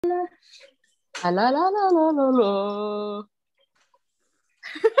La la la la la la la.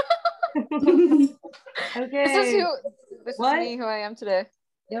 Okay. This is me, who I am today.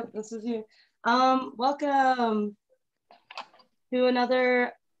 Yep, this is you. Welcome to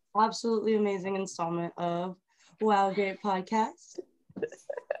another absolutely amazing installment of Wow Great Podcast.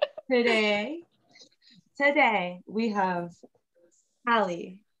 Today we have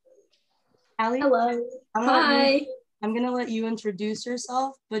Allie. Allie? Hello. Hi. I'm gonna let you introduce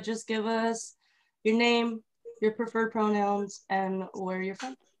yourself, but just give us your name, your preferred pronouns, and where you're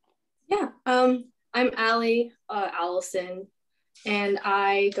from. Yeah. I'm Allie, Allison, and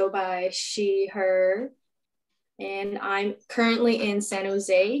I go by she, her, and I'm currently in San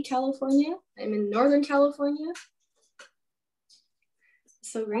Jose, California. I'm in Northern California.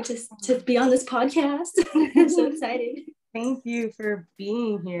 So great to be on this podcast. I'm so excited. Thank you for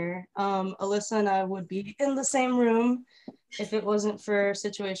being here. Alyssa and I would be in the same room if it wasn't for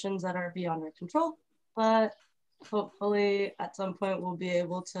situations that are beyond our control, but hopefully at some point we'll be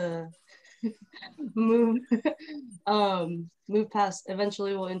able to move past.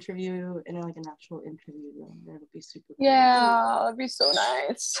 Eventually we'll interview in like an actual interview room. That'll be super cool. Yeah, that'd be so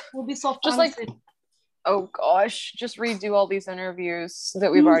nice. We'll be so fun. Just like, oh gosh, just redo all these interviews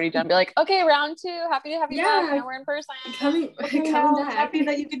that we've already done. Be like, okay, round 2, happy to have you back. Now we're in person. Coming back. Happy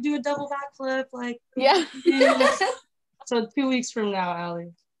that you could do a double backflip. Like, yeah. So 2 weeks from now,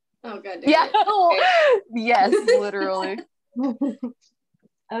 Allie. Oh god. Yeah. Yes, literally.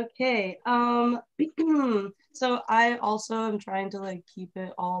 Okay. So I also am trying to like keep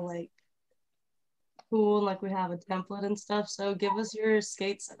it all like cool and like we have a template and stuff. So give us your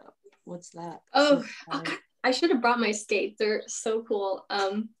skate setup. What's that? Oh, okay. I should have brought my skates. They're so cool.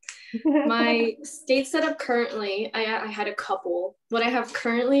 My skate setup currently, I had a couple. What I have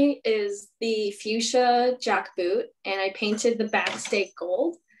currently is the fuchsia jack boot, and I painted the back stake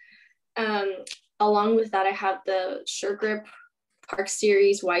gold. Along with that, I have the Sure Grip Park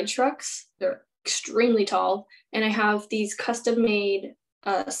Series wide trucks. They're extremely tall, and I have these custom-made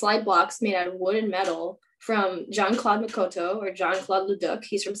slide blocks made out of wood and metal from Jean-Claude Makoto or Jean-Claude Leduc.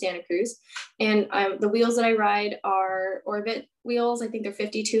 He's from Santa Cruz. And the wheels that I ride are Orbit wheels. I think they're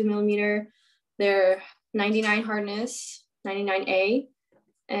 52 millimeter. They're 99 hardness, 99A.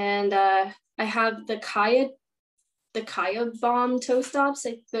 And I have the Kaya Bomb toe stops.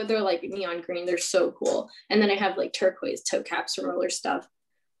 They're like neon green. They're so cool. And then I have like turquoise toe caps from Roller Stuff.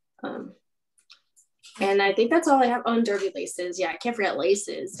 And I think that's all I have. On derby laces. Yeah, I can't forget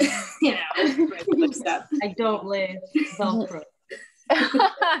laces. You know, stuff. I don't lace Velcro.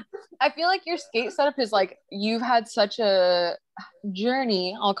 I feel like your skate setup is like, you've had such a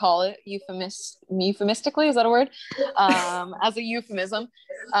journey, I'll call it euphemistically, is that a word? As a euphemism.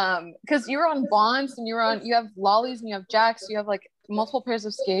 Because you're on Bonds and you have lollies and you have jacks, you have like multiple pairs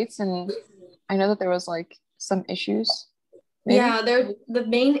of skates, and I know that there was like some issues. Maybe? Yeah, the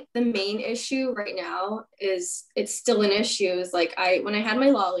main issue right now is, it's still an issue, is like when I had my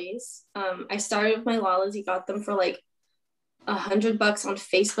lollies, I started with my lollies. You got them for like $100 on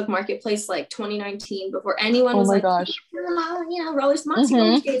Facebook Marketplace, like 2019, before anyone was like, gosh, you know, Rollers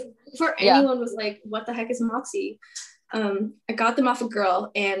Moxie, before anyone was like, what the heck is Moxie? I got them off a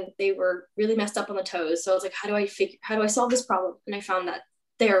girl and they were really messed up on the toes. So I was like, how do I solve this problem? And I found that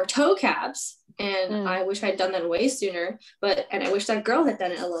they're toe caps, and I wish I'd done that way sooner, and I wish that girl had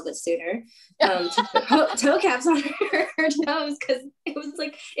done it a little bit sooner, to put toe caps on her toes, because it was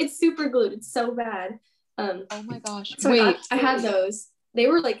like, it's super glued. It's so bad. Oh my gosh. So wait, I had those. They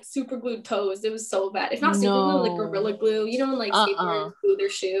were like super glued toes. It was so bad. If not super glue, like Gorilla Glue. You know when like skateboarders glue their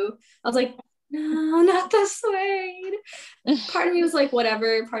shoe? I was like, no, not the suede. Part of me was like,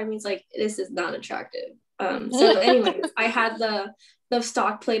 whatever. Part of me was like, this is not attractive. So anyways, I had the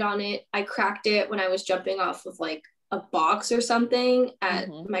stock plate on it. I cracked it when I was jumping off of like a box or something at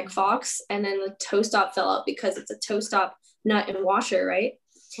Mike Fox, and then the toe stop fell out because it's a toe stop nut and washer, right?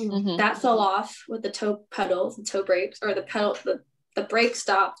 That fell off with the toe pedals, the toe brakes, or the pedal, the brake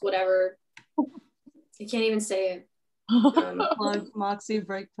stopped, whatever. I can't even say it. Plug Moxie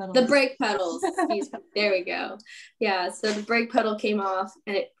brake pedals. The brake pedals. There we go. Yeah, so the brake pedal came off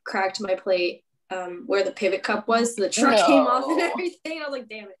and it cracked my plate where the pivot cup was. So the truck came off and everything. I was like,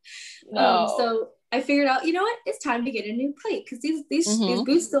 damn it. So I figured out, you know what? It's time to get a new plate, because these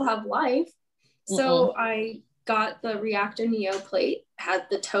boots still have life. So I got the Reactor Neo plate, had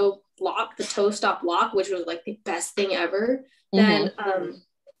the toe stop lock, which was like the best thing ever. Then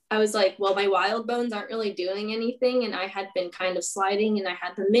I was like, well, my wild bones aren't really doing anything, and I had been kind of sliding, and I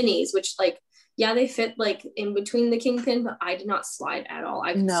had the minis, which like, yeah, they fit like in between the kingpin, but I did not slide at all.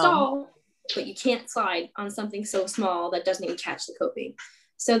 I could stall, but you can't slide on something so small that doesn't even catch the coping.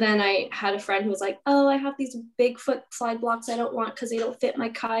 So then I had a friend who was like, oh, I have these Bigfoot slide blocks I don't want because they don't fit my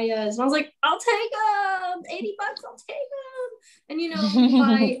Kayas. And I was like, I'll take them, $80, I'll take them. And, you know,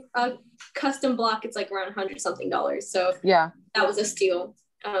 my custom block, it's like around 100 something dollars. So yeah, that was a steal.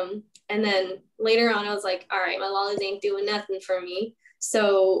 And then later on, I was like, all right, my lollies ain't doing nothing for me.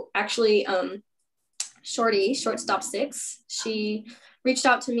 So actually, Shorty, Shortstop 6, she reached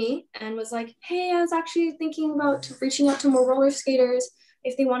out to me and was like, hey, I was actually thinking about reaching out to more roller skaters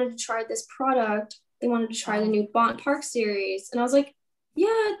if they wanted to try this product. They wanted to try the new Bont Park series. And I was like, yeah,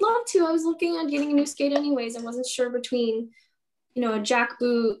 I'd love to. I was looking at getting a new skate anyways. I wasn't sure between, you know, a jack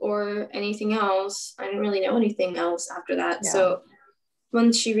boot or anything else. I didn't really know anything else after that. Yeah. So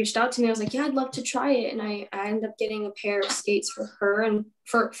when she reached out to me, I was like, yeah, I'd love to try it. And I ended up getting a pair of skates for her and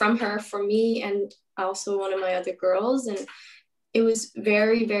from her for me and also one of my other girls. And it was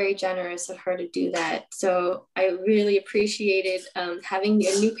very, very generous of her to do that. So I really appreciated having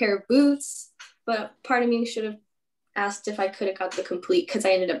a new pair of boots, but part of me should have asked if I could have got the complete, because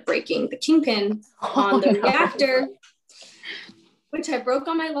I ended up breaking the kingpin on the reactor, which I broke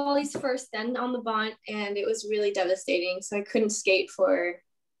on my lollies first, then on the Bont, and it was really devastating. So I couldn't skate for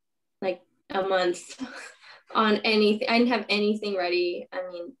like a month on anything. I didn't have anything ready. I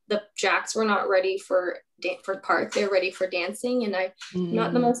mean, the jacks were not ready for park. They're ready for dancing, and I'm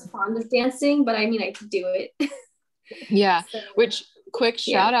not the most fond of dancing, but I mean, I could do it. Yeah. So, which quick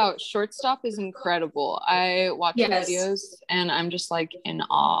shout out, Shortstop is incredible. I watch her videos and I'm just like in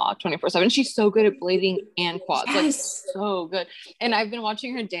awe 24/7. She's so good at blading and quads. Like so good. And I've been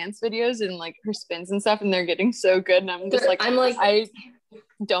watching her dance videos and like her spins and stuff, and they're getting so good. And I'm just like, I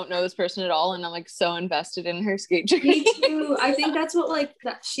don't know this person at all, and I'm like so invested in her skate journey. Me too. I think that's what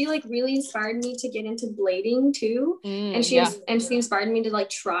she really inspired me to get into blading too. And she inspired me to like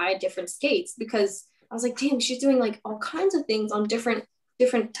try different skates, because I was like, damn, she's doing like all kinds of things on different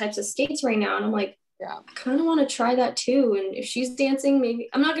types of skates right now. And I'm like, I kind of want to try that too. And if she's dancing, maybe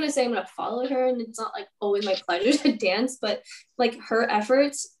I'm not going to say I'm going to follow her, and it's not like always my pleasure to dance, but like her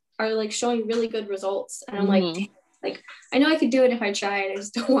efforts are like showing really good results. And I'm like, I know I could do it if I tried. I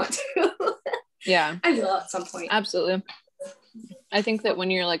just don't want to. Yeah. I will at some point. Absolutely. I think that when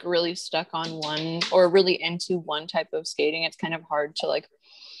you're like really stuck on one or really into one type of skating, it's kind of hard to like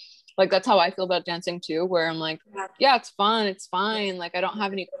that's how I feel about dancing too, where I'm like, yeah, it's fun, it's fine, like I don't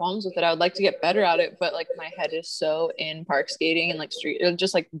have any qualms with it, I would like to get better at it, but like my head is so in park skating and like street,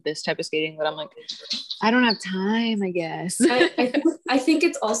 just like this type of skating, that I'm like, I don't have time, I guess. I think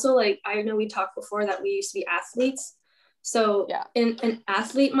it's also like, I know we talked before that we used to be athletes, so in an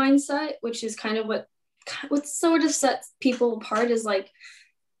athlete mindset, which is kind of what sort of sets people apart, is like,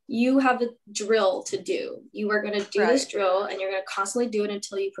 you have a drill to do. You are going to do this drill, and you're going to constantly do it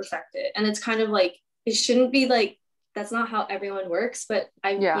until you perfect it. And it's kind of like, it shouldn't be like, that's not how everyone works. But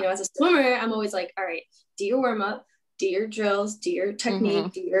you know, as a swimmer, I'm always like, all right, do your warm up, do your drills, do your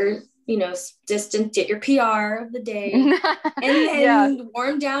technique, do your, you know, distance, get your PR of the day, and then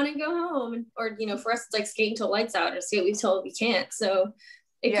warm down and go home. Or, you know, for us, it's like skating till lights out or skate until we can't. So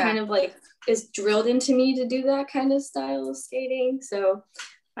it kind of like is drilled into me to do that kind of style of skating. So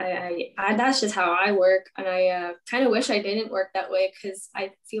I that's just how I work, and I kind of wish I didn't work that way, because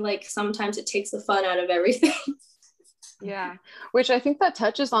I feel like sometimes it takes the fun out of everything. Yeah, which I think that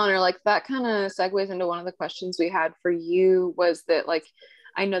touches on, or like that kind of segues into one of the questions we had for you, was that like,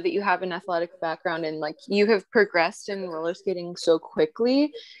 I know that you have an athletic background and like you have progressed in roller skating so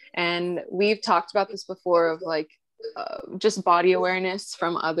quickly, and we've talked about this before of like just body awareness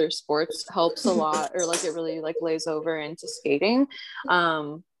from other sports helps a lot, or like it really like lays over into skating.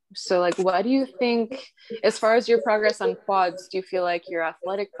 So like, what do you think as far as your progress on quads? Do you feel like your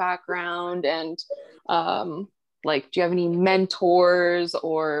athletic background and like, do you have any mentors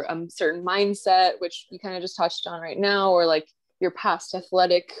or a certain mindset, which you kind of just touched on right now, or like your past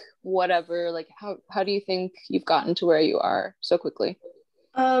athletic whatever, like how do you think you've gotten to where you are so quickly?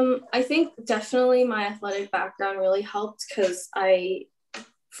 I think definitely my athletic background really helped, because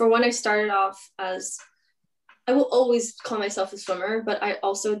for when I started off as, I will always call myself a swimmer, but I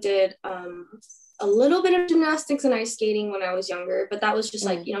also did a little bit of gymnastics and ice skating when I was younger, but that was just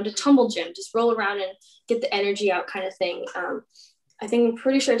like, you know, to tumble gym, just roll around and get the energy out kind of thing. I think I'm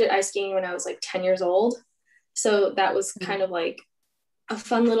pretty sure I did ice skating when I was like 10 years old. So that was kind of like a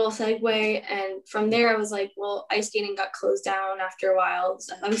fun little segue. And from there I was like, well, ice skating got closed down after a while.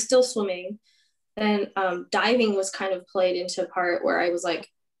 So I was still swimming. Then diving was kind of played into a part where I was like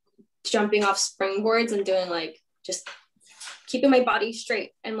jumping off springboards and doing like just keeping my body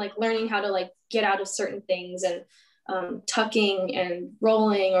straight and like learning how to like get out of certain things, and tucking and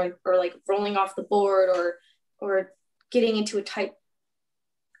rolling or like rolling off the board or getting into a tight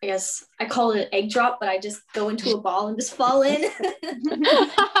I guess I call it an egg drop, but I just go into a ball and just fall in.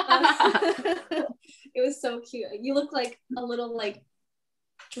 It was so cute. You look like a little like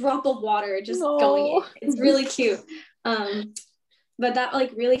drop of water just going in. It's really cute. But that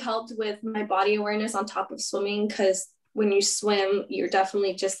like really helped with my body awareness on top of swimming, because when you swim, you're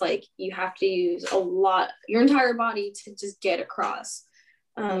definitely just like, you have to use a lot, your entire body to just get across.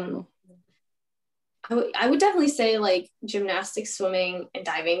 I would definitely say like gymnastics, swimming, and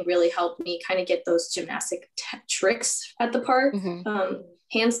diving really helped me kind of get those gymnastic tricks at the park.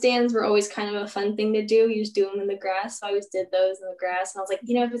 Handstands were always kind of a fun thing to do. You just do them in the grass. So I always did those in the grass. And I was like,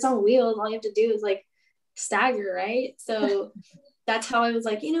 you know, if it's on wheels, all you have to do is like stagger, right? So that's how I was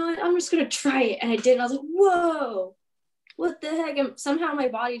like, you know what, I'm just going to try it. And I did. And I was like, whoa, what the heck? And somehow my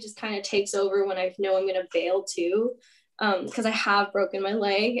body just kind of takes over when I know I'm going to bail too. Because I have broken my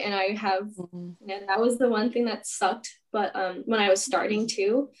leg, and I have, you know, that was the one thing that sucked. But when I was starting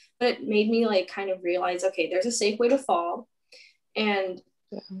to, but it made me like kind of realize, okay, there's a safe way to fall. And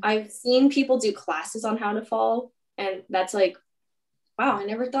I've seen people do classes on how to fall. And that's like, wow, I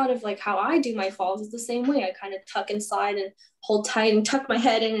never thought of like how I do my falls is the same way. I kind of tuck and slide and hold tight and tuck my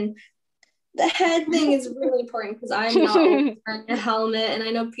head in. And the head thing is really important, because I'm not wearing a helmet. And I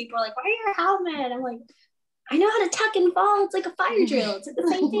know people are like, why are you a helmet? I'm like, I know how to tuck and fall. It's like a fire drill. It's like the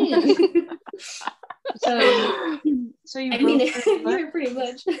same thing. So you yeah, pretty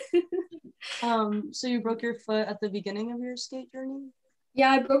much. So you broke your foot at the beginning of your skate journey? Yeah,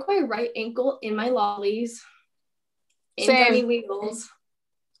 I broke my right ankle in my lollies. In Same. gummy wheels.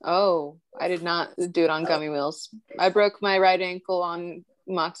 Oh, I did not do it on gummy wheels. I broke my right ankle on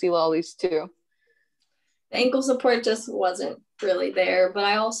Moxie lollies too. The ankle support just wasn't really there, but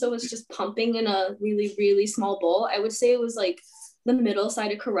I also was just pumping in a really, really small bowl. I would say it was like the middle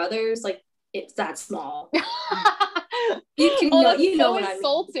side of Carruthers, like it's that small. You know what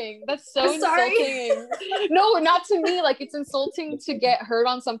insulting. I mean. That's so sorry. insulting. No, not to me. Like, it's insulting to get hurt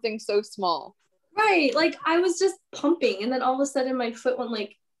on something so small. Right. Like I was just pumping, and then all of a sudden my foot went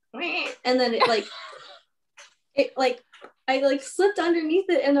like, and then it like I like slipped underneath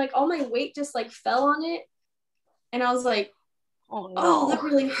it, and like all my weight just like fell on it. And I was like, oh no, oh, that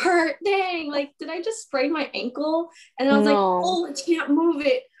really hurt. Dang, like did I just sprain my ankle? And I was like, oh, I can't move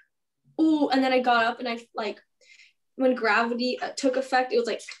it. Ooh, and then I got up, and I like, when gravity took effect, it was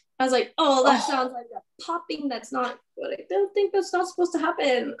like, I was like, oh, that sounds like a popping. That's not what I don't think that's not supposed to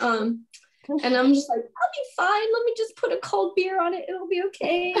happen. And I'm just like, I'll be fine. Let me just put a cold beer on it. It'll be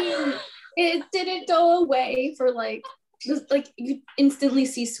okay. And it didn't go away for like you instantly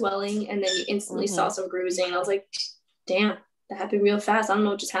see swelling, and then you instantly saw some bruising. And I was like, damn, that happened real fast. I don't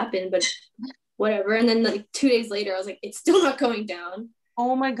know what just happened, but whatever. And then like 2 days later, I was like, it's still not going down.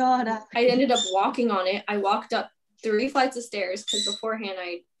 Oh my God. I ended up walking on it. I walked up 3 flights of stairs, because beforehand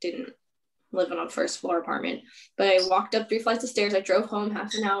I didn't live in a first floor apartment, but I walked up 3 flights of stairs. I drove home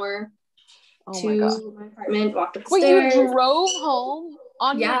half an hour to my apartment, walked up the stairs. You drove home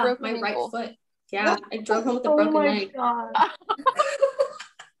on your broken my ankle? right foot. Yeah, I drove home with a broken leg. God.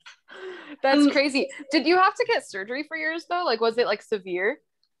 That's crazy. Did you have to get surgery for yours though? Like, was it like severe?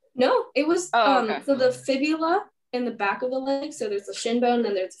 No, it was okay. So the fibula in the back of the leg, so there's the shin bone,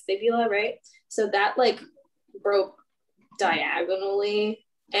 then there's the fibula, right? So that like broke diagonally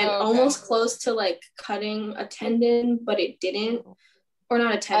and almost close to like cutting a tendon, but it didn't. Or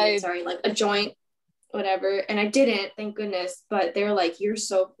not a tendon, like a joint, whatever. And I didn't, thank goodness. But they were like, you're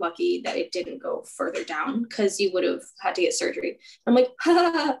so lucky that it didn't go further down, because you would have had to get surgery. I'm like,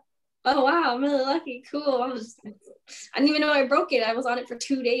 oh wow, I'm really lucky. Cool. I didn't even know I broke it. I was on it for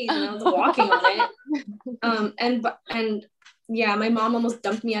 2 days, and I was walking on it. And yeah, my mom almost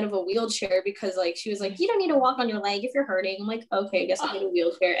dumped me out of a wheelchair, because like she was like, you don't need to walk on your leg if you're hurting. I'm like, okay, I guess I need a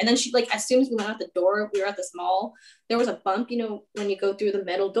wheelchair. And then she like, as soon as we went out the door, we were at this mall, there was a bump, you know, when you go through the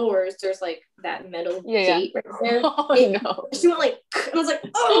metal doors, there's like that metal gate right there. No. She went like, and I was like,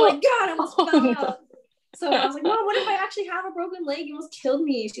 oh my God, I almost fell out. So I was like, Mom, what if I actually have a broken leg? You almost killed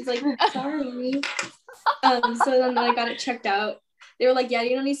me. She's like, sorry. So then I got it checked out. They were like, yeah,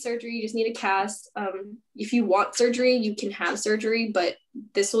 you don't need surgery. You just need a cast. If you want surgery, you can have surgery, but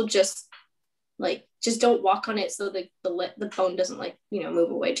this will just don't walk on it, so the bone doesn't like, you know, move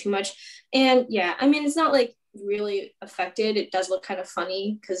away too much. And yeah, I mean, it's not like really affected. It does look kind of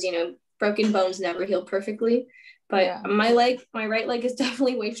funny, because, you know, broken bones never heal perfectly. But my right leg is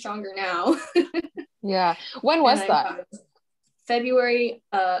definitely way stronger now. Yeah. When was that? February,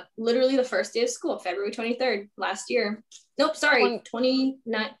 literally the first day of school, February 23rd, last year. Nope, sorry,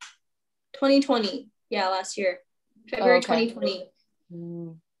 2020. Yeah, last year. February 2020.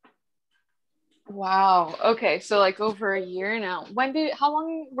 Wow. Okay. So like over a year now. How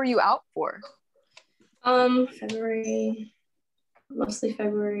long were you out for? February, mostly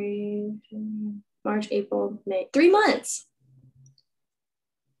February, March, April, May. 3 months.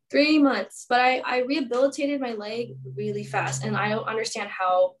 3 months. But I rehabilitated my leg really fast, and I don't understand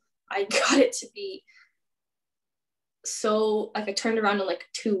how I got it to be so, like, I turned around in like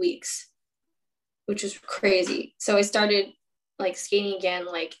 2 weeks, which was crazy. So I started like skating again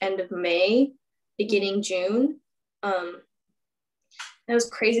like end of May, beginning June. It was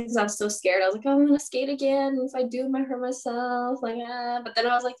crazy because I was so scared. I was like, oh, I'm gonna skate again. If I do, I might hurt myself. Like, but then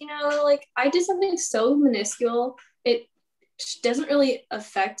I was like, like I did something so minuscule. It doesn't really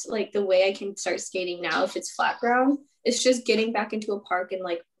affect like the way I can start skating now if it's flat ground. It's just getting back into a park and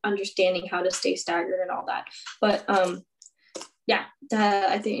like understanding how to stay staggered and all that. But yeah,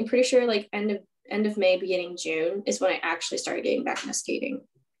 I think I'm pretty sure like end of May, beginning June is when I actually started getting back into skating.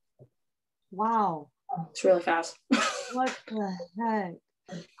 Wow. It's really fast. What the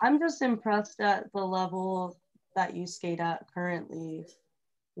heck? I'm just impressed at the level that you skate at currently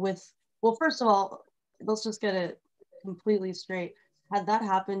well, first of all, let's just get it completely straight. Had that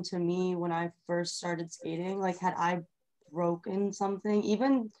happened to me when I first started skating, like had I broken something,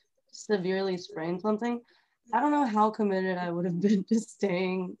 even severely sprained something, I don't know how committed I would have been to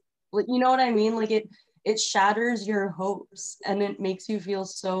staying. Like, you know what I mean? Like it shatters your hopes and it makes you feel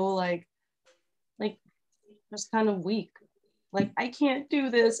so like just kind of weak. Like, I can't do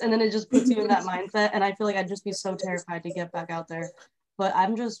this. And then it just puts you in that mindset. And I feel like I'd just be so terrified to get back out there. But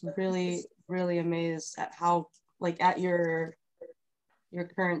I'm just really, really amazed at how, like, at your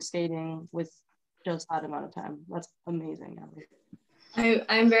current skating with just that amount of time. That's amazing.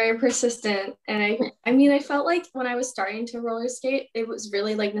 I'm very persistent, and I mean I felt like when I was starting to roller skate, it was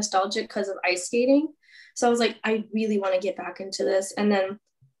really like nostalgic because of ice skating. So I was like, I really want to get back into this. And then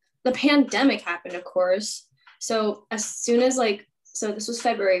the pandemic happened, of course. So as soon as so this was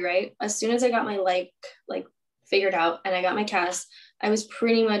February, right? As soon as I got my leg like figured out and I got my cast, I was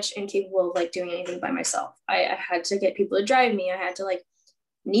pretty much incapable of like doing anything by myself. I had to get people to drive me. I had to like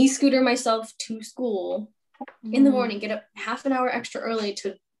knee scooter myself to school in the morning, get up half an hour extra early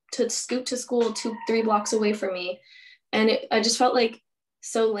to scoot to school 2-3 blocks away from me. And I just felt like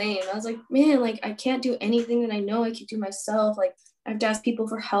so lame. I was like, man, like I can't do anything that I know I could do myself. Like I have to ask people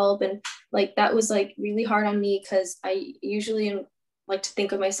for help. And like that was like really hard on me because I usually like to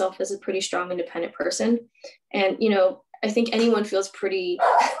think of myself as a pretty strong, independent person. And, I think anyone feels pretty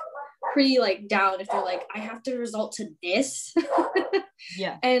like down if they're like, I have to resort to this.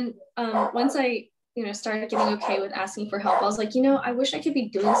 Yeah. And once I started getting okay with asking for help, I was like, I wish I could be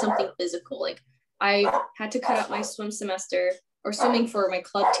doing something physical. Like I had to cut out my swim semester or swimming for my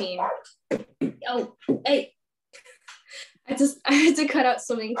club team. Oh, hey. I had to cut out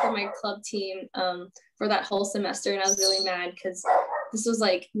swimming for my club team for that whole semester. And I was really mad because this was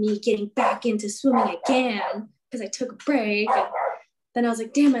like me getting back into swimming again because I took a break. And then I was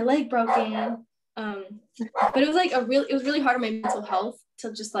like, damn, my leg broken. But it was like it was really hard on my mental health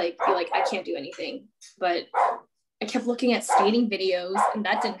to just like be like, I can't do anything. But I kept looking at skating videos and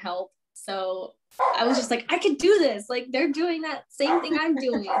that didn't help. So I was just like, I could do this. Like they're doing that same thing I'm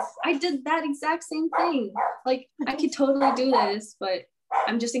doing. I did that exact same thing. Like I could totally do this, but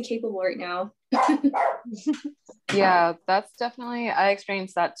I'm just incapable right now. Yeah, that's definitely, I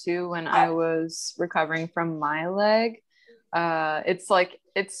experienced that too when I was recovering from my leg.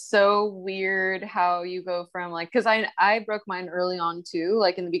 It's so weird how you go from like, because I broke mine early on too,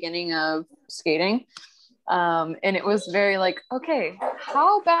 like in the beginning of skating. And it was very like, okay,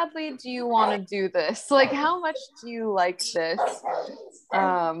 how badly do you want to do this? Like, how much do you like this?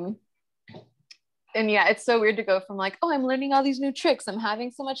 And yeah, it's so weird to go from like, oh, I'm learning all these new tricks, I'm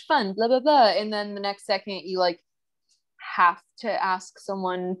having so much fun, blah blah blah, and then the next second you like have to ask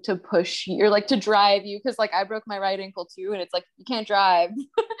someone to push you or like to drive you, because like I broke my right ankle too and it's like you can't drive.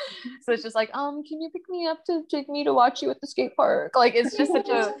 So it's just like, can you pick me up to take me to watch you at the skate park? Like it's just such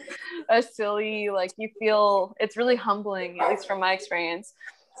a silly, like you feel it's really humbling, at least from my experience.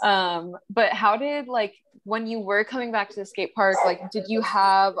 But how did like when you were coming back to the skate park, like did you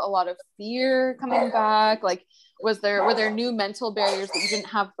have a lot of fear coming back? Like were there new mental barriers that you didn't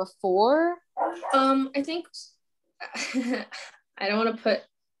have before? I think I don't want to put,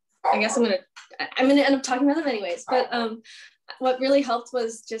 I guess I'm gonna end up talking about them anyways, but what really helped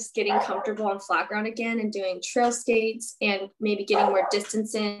was just getting comfortable on flat ground again and doing trail skates and maybe getting more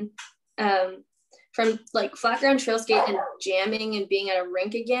distance in. from like flat ground trail skate and jamming and being at a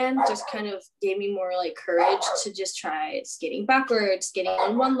rink again just kind of gave me more like courage to just try skating backwards, skating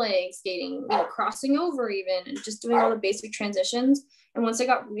on one leg, skating, you know, crossing over even, and just doing all the basic transitions. And once I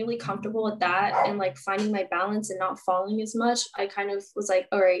got really comfortable with that and like finding my balance and not falling as much, I kind of was like,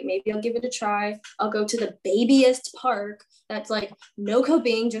 all right, maybe I'll give it a try. I'll go to the babyest park that's like no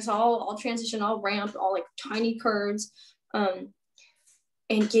coping, just all transition, all ramp, all like tiny curves.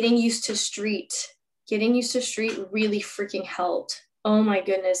 And getting used to street really freaking helped. Oh my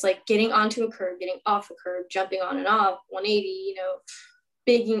goodness, like getting onto a curve, getting off a curve, jumping on and off, 180, you know,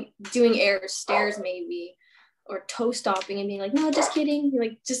 doing airs, stairs maybe, or toe stopping and being like, no, just kidding.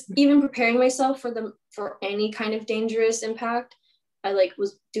 Like just even preparing myself for any kind of dangerous impact. I like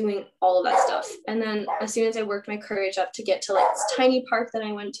was doing all of that stuff. And then as soon as I worked my courage up to get to like this tiny park that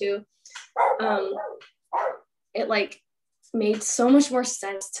I went to, it like made so much more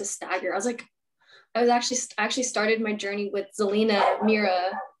sense to stagger. I was actually started my journey with Zelina,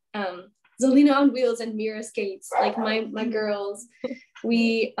 Mira, Zelina on wheels and Mira skates. Like my girls,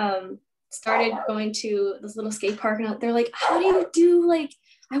 we started going to this little skate park, and they're like, how do you do, like,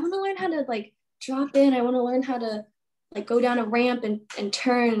 I want to learn how to like drop in. I want to learn how to like go down a ramp and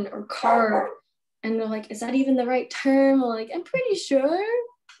turn or carve. And they're like, is that even the right term? I'm like, I'm pretty sure.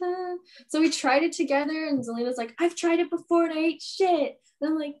 So we tried it together, and Zelina's like, I've tried it before and I ate shit.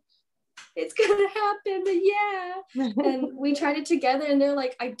 And I'm like, it's gonna happen, but yeah. And we tried it together, and they're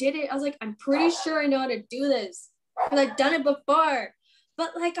like, I did it. I was like, I'm pretty sure I know how to do this because I've done it before,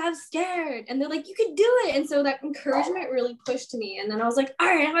 but like I'm scared. And they're like, you can do it. And so that encouragement really pushed me. And then I was like, all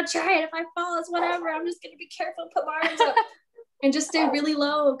right, I'm gonna try it. If I fall, it's whatever. I'm just gonna be careful, put my arms up and just stay really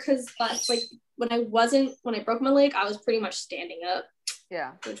low, because like when I broke my leg, I was pretty much standing up.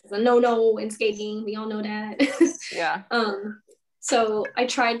 Yeah. Which is a no in skating. We all know that. Yeah. So I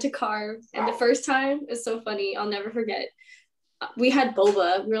tried to carve, and the first time is so funny. I'll never forget. We had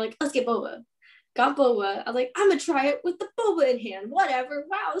boba. We were like, let's get boba. Got boba. I was like, I'm gonna try it with the boba in hand. Whatever.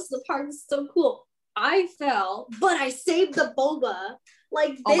 Wow, this is the park. This is so cool. I fell, but I saved the boba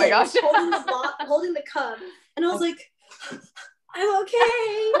like this, oh my gosh. holding the cup, and I was like, I'm okay.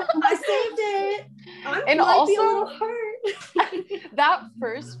 I saved it. I might be a little hurt. That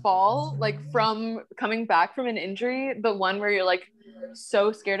first fall, like from coming back from an injury, the one where you're like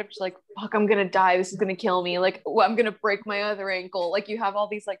so scared of just like, fuck, I'm gonna die. This is gonna kill me. Like, I'm gonna break my other ankle. Like you have all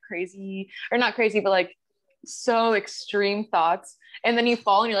these like crazy, or not crazy, but like so extreme thoughts. And then you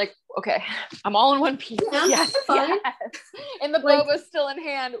fall and you're like, okay, I'm all in one piece. Yes, fine. Yes. And the boba's still in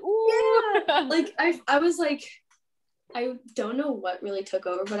hand. Ooh. Yeah. Like I was like, I don't know what really took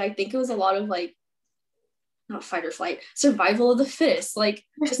over, but I think it was a lot of like, not fight or flight, survival of the fittest. Like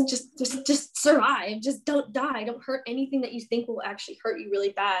just survive, just don't die, don't hurt anything that you think will actually hurt you really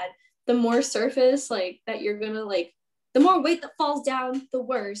bad. The more surface like that you're gonna like, the more weight that falls down, the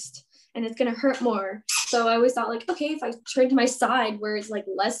worst, and it's gonna hurt more. So I always thought like, okay, if I turn to my side where it's like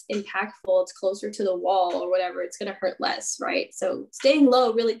less impactful, it's closer to the wall or whatever, it's gonna hurt less, right? So staying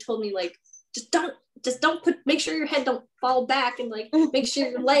low really told me like, just don't make sure your head don't fall back, and like make sure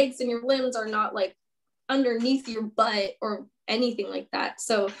your legs and your limbs are not like underneath your butt or anything like that.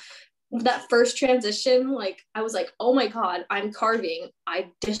 So that first transition, like I was like, oh my god, I'm carving.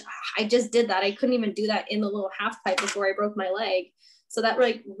 I just did that. I couldn't even do that in the little half pipe before I broke my leg. So that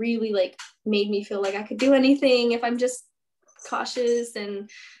like really like made me feel like I could do anything if I'm just cautious and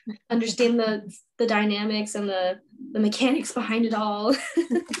understand the dynamics and the mechanics behind it all.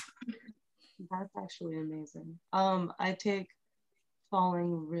 That's actually amazing. I take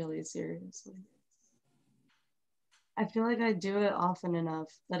falling really seriously. I feel like I do it often enough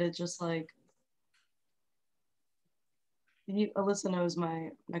that it just like, Alyssa knows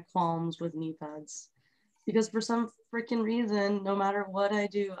my qualms with knee pads, because for some freaking reason, no matter what I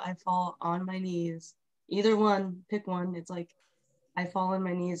do, I fall on my knees. Either one, pick one. It's like I fall on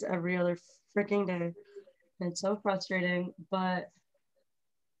my knees every other freaking day. And it's so frustrating, but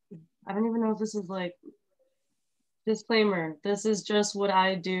I don't even know if this is like, disclaimer, this is just what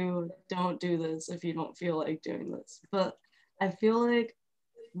I do. Don't do this if you don't feel like doing this. But I feel like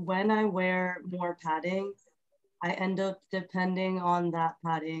when I wear more padding, I end up depending on that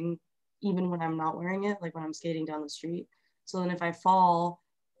padding even when I'm not wearing it, like when I'm skating down the street. So then if I fall,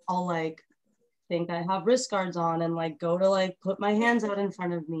 I'll like think I have wrist guards on and like go to like put my hands out in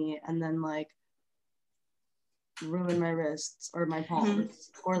front of me and then like ruin my wrists or my palms,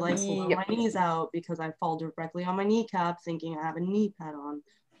 or like blow my knees out because I fall directly on my kneecap thinking I have a knee pad on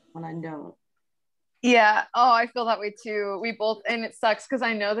when I don't. Yeah. Oh, I feel that way too. We both, and it sucks because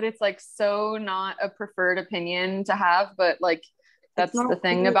I know that it's like so not a preferred opinion to have, but like that's the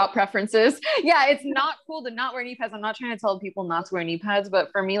thing cool. about preferences. Yeah, it's not cool to not wear knee pads. I'm not trying to tell people not to wear knee pads,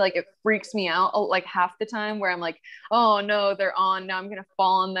 but for me, like, it freaks me out like half the time where I'm like, oh no, they're on, now I'm gonna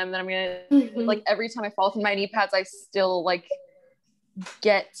fall on them, then I'm gonna like, every time I fall from my knee pads, I still like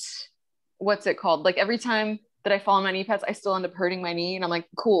get, what's it called, like, every time that I fall on my knee pads, I still end up hurting my knee, and I'm like,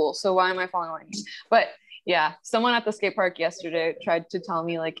 cool, so why am I falling on my knee? But yeah, someone at the skate park yesterday tried to tell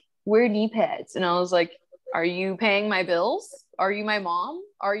me, like, wear knee pads, and I was like, are you paying my bills? Are you my mom?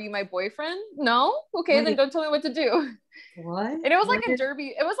 Are you my boyfriend? No? Okay, Wait. then don't tell me what to do. What? And it was like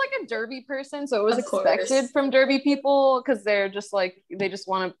a derby person, so it was expected from derby people, because they're just like, they just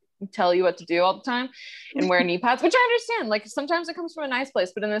want to tell you what to do all the time and wear knee pads, which I understand. Like, sometimes it comes from a nice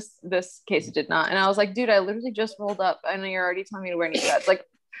place, but in this case it did not. And I was like, dude, I literally just rolled up and you're already telling me to wear knee pads. Like,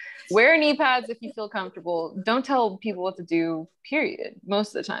 wear knee pads if you feel comfortable. Don't tell people what to do, period,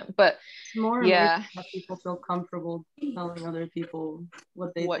 most of the time. But it's more yeah, that people feel comfortable telling other people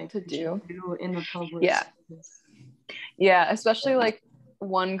what they think to do in the public. Yeah, especially like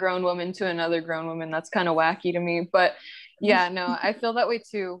one grown woman to another grown woman. That's kind of wacky to me. But yeah, no, I feel that way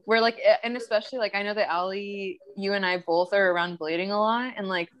too. We're like, and especially like, I know that Allie, you and I both are around blading a lot, and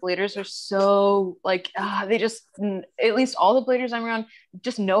like, bladers are so like, they just, at least all the bladers I'm around,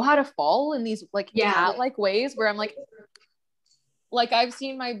 just know how to fall in these like cat-like ways where I'm like I've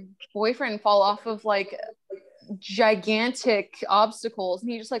seen my boyfriend fall off of like gigantic obstacles,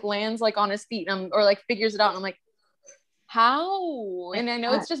 and he just like lands like on his feet, or like figures it out, and I'm like, how? And I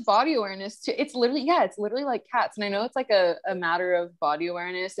know it's just body awareness too. It's literally like cats. And I know it's like a matter of body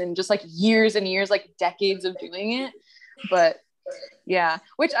awareness and just like years and years, like decades of doing it. But yeah,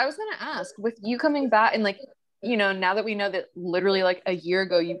 which I was going to ask, with you coming back and like, you know, now that we know that literally like a year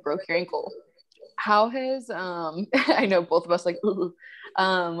ago you broke your ankle, how has I know both of us like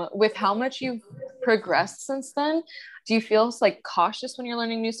with how much you've progressed since then, do you feel like cautious when you're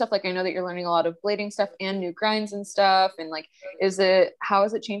learning new stuff? Like, I know that you're learning a lot of blading stuff and new grinds and stuff, and like, how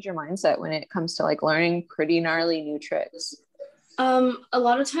has it changed your mindset when it comes to like learning pretty gnarly new tricks? A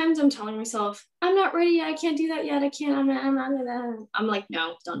lot of times I'm telling myself, I'm not ready yet, I can't do that yet, I'm like,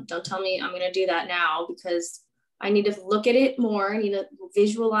 no, don't tell me I'm gonna do that now, because I need to look at it more. I need to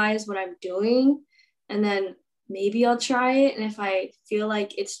visualize what I'm doing, and then maybe I'll try it. And if I feel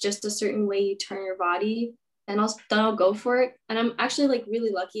like it's just a certain way you turn your body, then I'll go for it. And I'm actually like really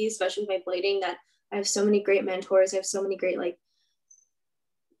lucky, especially with my blading, that I have so many great mentors. I have so many great like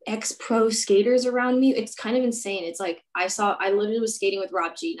ex-pro skaters around me. It's kind of insane. It's like, I literally was skating with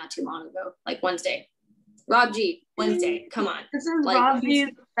Rob G not too long ago, like Wednesday. Rob G, Wednesday, come on. This is like, Rob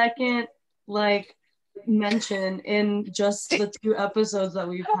G's second like mention in just the 2 episodes that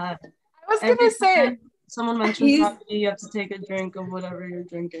we've had. I was gonna say, someone mentions Rob G, you have to take a drink of whatever you're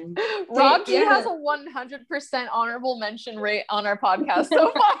drinking. Rob G has a 100% honorable mention rate on our podcast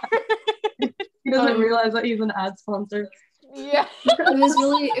so far. He doesn't realize that he's an ad sponsor. Yeah.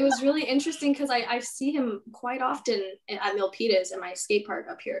 It was really interesting, because I see him quite often at Milpitas in my skate park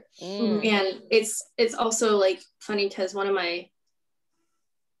up here. And it's also like funny, because one of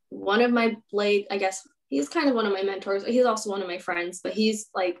my blade, I guess he's kind of one of my mentors. He's also one of my friends, but he's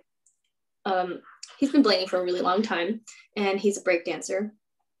like, he's been blading for a really long time, and he's a break dancer.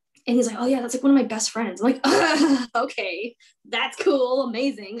 And he's like, oh yeah, that's like one of my best friends. I'm like, okay, that's cool,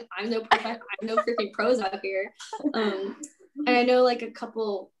 amazing. I'm no freaking pros out here. And I know like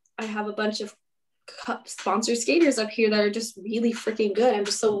I have a bunch of sponsored skaters up here that are just really freaking good. I'm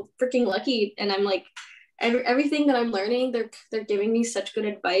just so freaking lucky. And I'm like, everything that I'm learning, they're giving me such good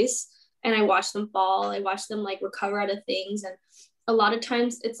advice. And I watch them fall. I watch them like recover out of things. And a lot of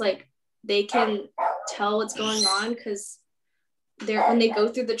times it's like, they can tell what's going on, because when they go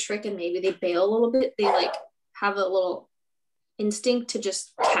through the trick and maybe they bail a little bit, they like have a little instinct to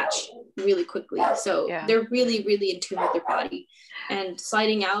just catch really quickly. So they're really, really in tune with their body. And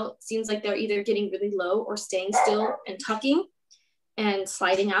sliding out seems like they're either getting really low or staying still and tucking and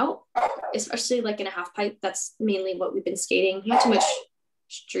sliding out, especially like in a half pipe. That's mainly what we've been skating. Not too much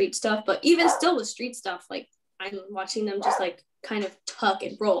street stuff, but even still with street stuff, like I'm watching them just like kind of tuck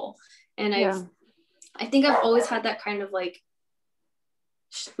and roll. And I think I've always had that kind of like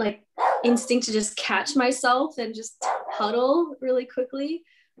instinct to just catch myself and just huddle really quickly.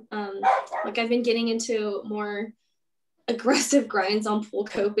 Like I've been getting into more aggressive grinds on pool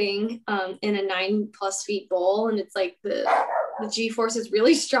coping in a 9+ feet bowl, and it's like the G-force is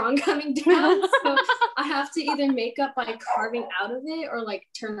really strong coming down, so I have to either make up by carving out of it or like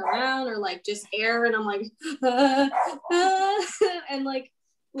turn around or like just air, and I'm like and like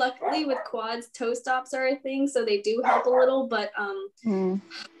luckily with quads toe stops are a thing, so they do help a little, but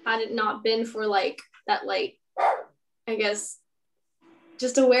had it not been for like that, like I guess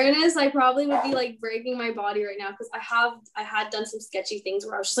just awareness, I probably would be like breaking my body right now, because I had done some sketchy things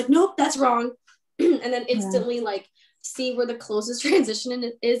where I was just like, nope, that's wrong. And then instantly like see where the closest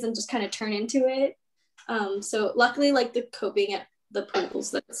transition is and just kind of turn into it. So luckily, like the coping at the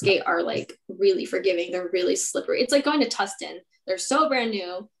pools that skate are like really forgiving. They're really slippery. It's like going to Tustin. They're so brand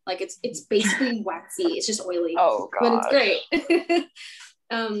new. Like it's basically waxy. It's just oily. Oh god. But it's great.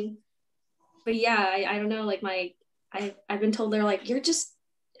 But yeah, I don't know. Like I've been told, they're like, you're just,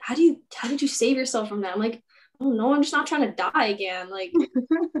 how did you save yourself from that? I'm like, oh no, I'm just not trying to die again. Like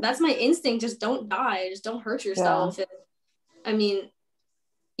that's my instinct. Just don't die. Just don't hurt yourself. Yeah. And, I mean,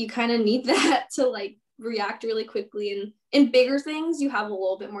 you kind of need that to like react really quickly. And in bigger things, you have a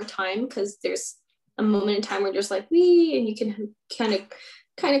little bit more time, because there's a moment in time where you're just like, wee, and you can kind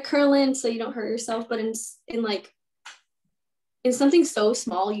of curl in so you don't hurt yourself. But in something so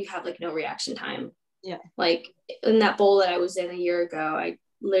small, you have like no reaction time. Yeah. Like in that bowl that I was in a year ago, I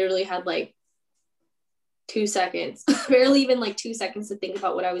literally had like 2 seconds, barely even like 2 seconds to think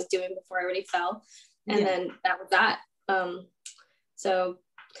about what I was doing before I already fell. And then that was that. So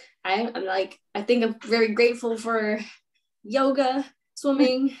I'm like, I think I'm very grateful for yoga,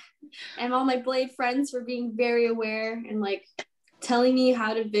 swimming, and all my blade friends for being very aware and like telling me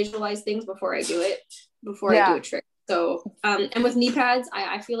how to visualize things before I do it, before I do a trick. So, and with knee pads,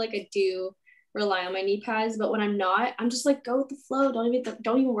 I feel like I do rely on my knee pads, but when I'm not, I'm just like, go with the flow. Don't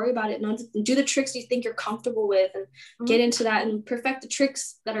even worry about it. Do the tricks you think you're comfortable with, and get into that and perfect the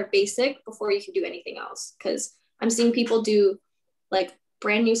tricks that are basic before you can do anything else. Because I'm seeing people do like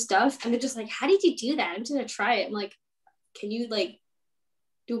brand new stuff, and they're just like, how did you do that? I'm just gonna try it. I'm like, can you like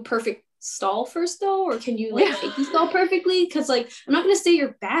do a perfect stall first though, or can you like fakie stall perfectly? Because like, I'm not gonna say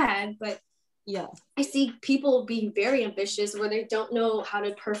you're bad, but yeah, I see people being very ambitious where they don't know how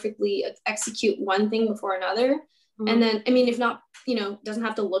to perfectly execute one thing before another. And then, I mean, if not, doesn't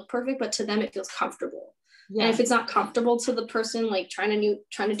have to look perfect, but to them it feels comfortable. And if it's not comfortable to the person like trying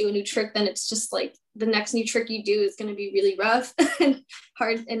to do a new trick, then it's just like the next new trick you do is going to be really rough and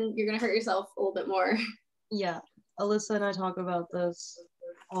hard, and you're going to hurt yourself a little bit more. Yeah, Alyssa and I talk about this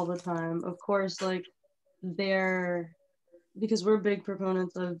all the time. Of course, like because we're big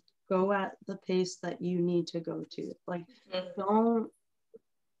proponents of go at the pace that you need to go to. Like don't,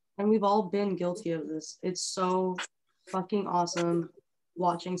 and we've all been guilty of this. It's so fucking awesome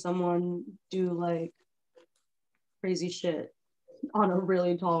watching someone do like crazy shit on a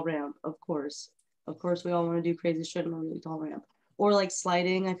really tall ramp. Of course we all want to do crazy shit on a really tall ramp, or like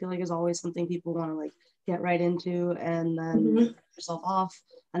sliding. I feel like is always something people want to like get right into and then get yourself off,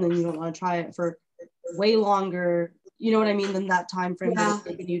 and then you don't want to try it for way longer, you know what I mean, than that time frame that it's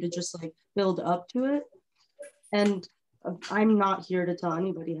taken you to just like build up to it. And I'm not here to tell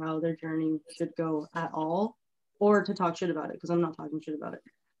anybody how their journey should go at all, or to talk shit about it, because I'm not talking shit about it.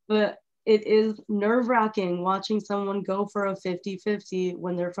 But it is nerve-wracking watching someone go for a 50-50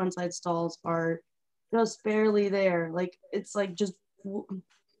 when their frontside stalls are just barely there. Like, it's like, just,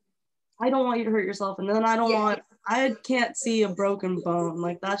 I don't want you to hurt yourself, and then I can't see a broken bone.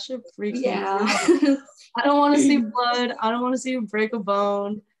 Like, that shit freaks me out. I don't want to see blood. I don't want to see you break a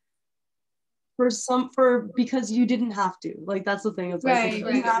bone because you didn't have to. Like, that's the thing. It's like, if you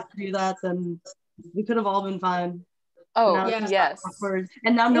didn't have to do that, then we could have all been fine. Oh, yes. Awkward.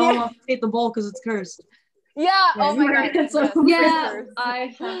 And now no one wants to skate the bowl because it's cursed. Yeah. Oh my god.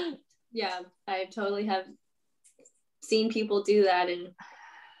 I totally have seen people do that, and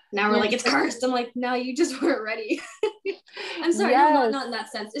now we're like, it's cursed. I'm like, no, you just weren't ready. I'm sorry, no, not in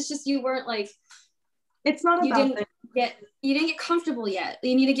that sense. It's just you weren't like, it's not you didn't get comfortable yet.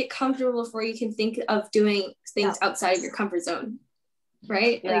 You need to get comfortable before you can think of doing things outside of your comfort zone,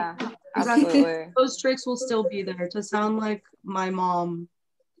 right? Yeah, like, absolutely. Those tricks will still be there. To sound like my mom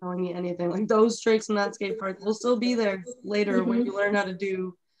telling me anything, like those tricks in that skate park will still be there later when you learn how to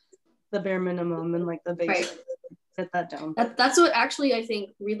do the bare minimum and like the basics. Get that down. That's what actually I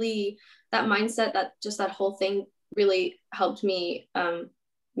think really, that mindset, that whole thing really helped me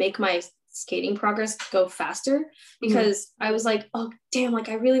make my skating progress go faster, because I was like, oh damn, like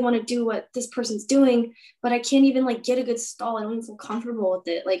I really want to do what this person's doing, but I can't even like get a good stall. I don't even feel comfortable with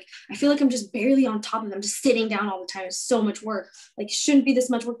it. Like I feel like I'm just barely on top of them, just sitting down all the time. It's so much work. Like it shouldn't be this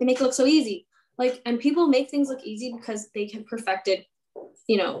much work. They make it look so easy. Like, and people make things look easy because they have perfected,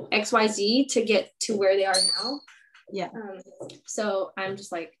 XYZ to get to where they are now. Yeah. So I'm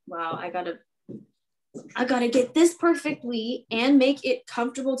just like, wow, I gotta get this perfectly and make it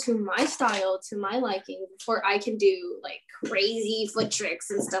comfortable to my style, to my liking, before I can do like crazy foot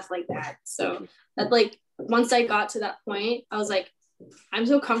tricks and stuff like that. So that, like, once I got to that point, I was like, I'm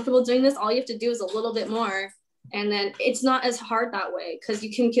so comfortable doing this. All you have to do is a little bit more, And then it's not as hard that way because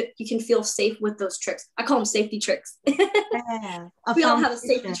you can feel safe with those tricks. I call them safety tricks. Yeah, we all have a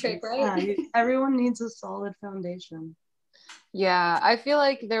safety trick, right? Yeah, everyone needs a solid foundation. Yeah, I feel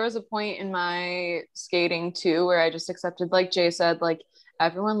like there was a point in my skating too where I just accepted, like Jay said, like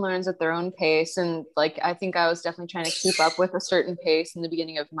everyone learns at their own pace. And like I think I was definitely trying to keep up with a certain pace in the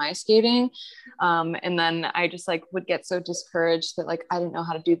beginning of my skating. And then I just like would get so discouraged that like I didn't know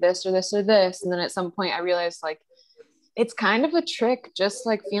how to do this or this or this. And then at some point I realized like it's kind of a trick, just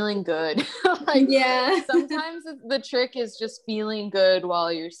like feeling good. Like yeah, sometimes the trick is just feeling good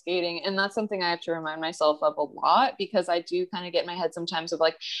while you're skating, and that's something I have to remind myself of a lot, because I do kind of get in my head sometimes of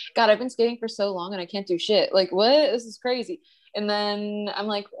like, God, I've been skating for so long and I can't do shit, like what, this is crazy. And then I'm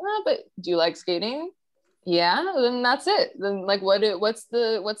like, oh, but do you like skating? Yeah, then that's it. Then like what's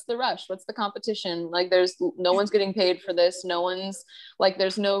the rush, what's the competition? Like there's no one's getting paid for this, no one's like,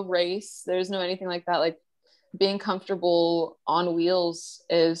 there's no race, there's no anything like that. Like being comfortable on wheels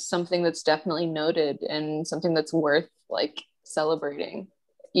is something that's definitely noted and something that's worth like celebrating,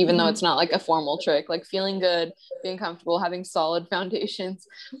 even though it's not like a formal trick. Like feeling good, being comfortable, having solid foundations.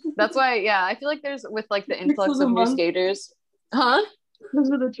 That's why, yeah, I feel like there's with like the influx of new skaters. Huh? Those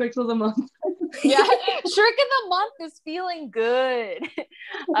are the tricks of the month. Yeah, trick of the month is feeling good.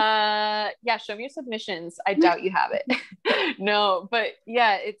 Yeah, show me your submissions. I doubt you have it. No, but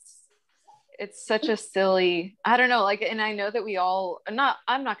yeah, it's such a silly, I don't know, like, and I know that we all I'm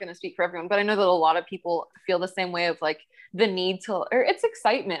not going to speak for everyone, but I know that a lot of people feel the same way of like the need to, or it's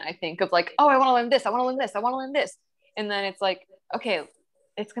excitement, I think, of like, oh, I want to learn this, I want to learn this, I want to learn this. And then it's like, okay,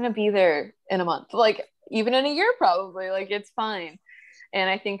 it's going to be there in a month, like even in a year, probably, like it's fine.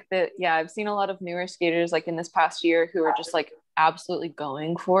 And I think that, yeah, I've seen a lot of newer skaters like in this past year who are just like absolutely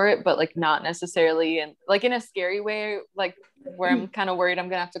going for it, but like not necessarily in like in a scary way, like where I'm kind of worried I'm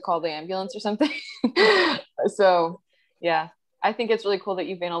gonna have to call the ambulance or something. So yeah, I think it's really cool that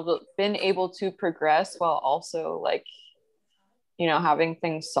you've been able to progress while also like, you know, having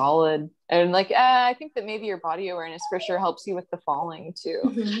things solid. And like I think that maybe your body awareness for sure helps you with the falling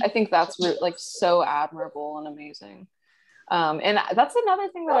too. I think that's like so admirable and amazing. And that's another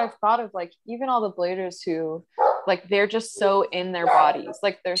thing that I've thought of, like even all the bladers who like they're just so in their bodies,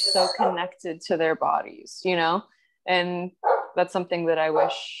 like they're so connected to their bodies, you know. And that's something that I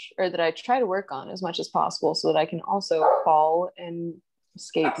wish, or that I try to work on as much as possible, so that I can also fall and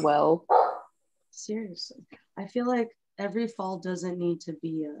skate well. Seriously, I feel like every fall doesn't need to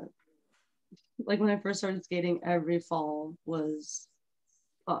be like when I first started skating, every fall was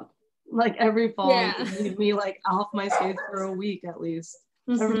like every fall leave me like off my skates for a week at least.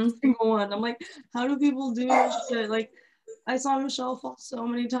 Every single one. I'm like, how do people do this shit? Like I saw Michelle fall so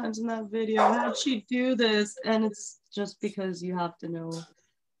many times in that video. How'd she do this? And it's just because you have to know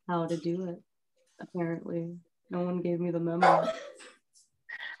how to do it. Apparently no one gave me the memo.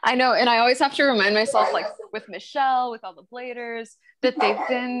 I know, and I always have to remind myself, like with Michelle, with all the bladers, that they've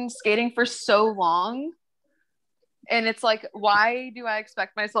been skating for so long. And it's like, why do I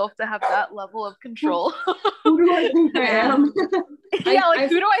expect myself to have that level of control? Who do I think I am? Yeah, like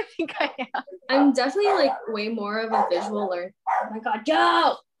who do I think I am? I'm definitely like way more of a visual learner. Oh my god,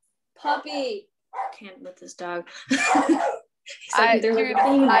 Joe! Puppy! Can't with this dog. I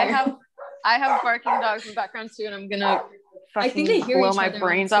have barking dogs in the background too, and I'm gonna I think they hear blow each my other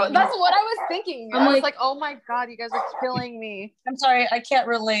brains out. That's what I was thinking. I was like, oh my god, you guys are killing me. I'm sorry, I can't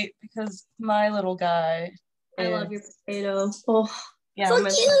relate because my little guy. I love your potato. Oh, yeah, so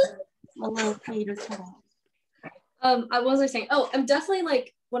cute. My little potato cat. I was saying, I'm definitely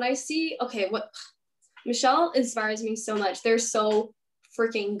like when I see what Michelle inspires me so much. They're so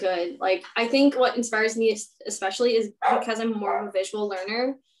freaking good. Like I think what inspires me especially is because I'm more of a visual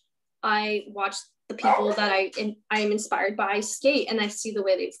learner. I watch the people that I am inspired by skate, and I see the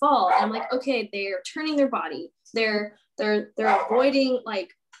way they fall, and I'm like, okay, they're turning their body. They're avoiding, like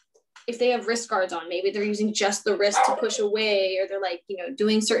if they have wrist guards on, maybe they're using just the wrist to push away, or they're like,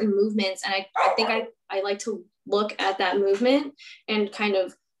 doing certain movements. And I think I like to look at that movement and kind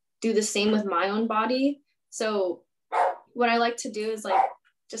of do the same with my own body. So what I like to do is like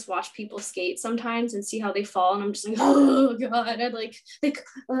just watch people skate sometimes and see how they fall, and I'm just like, oh god, I like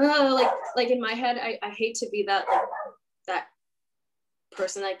in my head I hate to be that that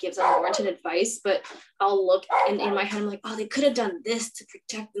person that gives unwarranted advice, but I'll look and in my head I'm like, oh, they could have done this to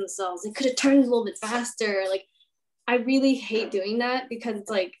protect themselves, they could have turned a little bit faster. Like I really hate doing that, because it's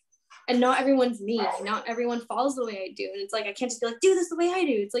like, and not everyone's me, not everyone falls the way I do, and it's like I can't just be like, do this the way I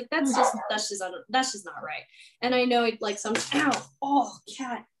do. It's like that's just not right. And I know it, like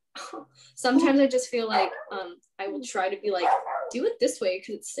cat sometimes I just feel like I will try to be like, do it this way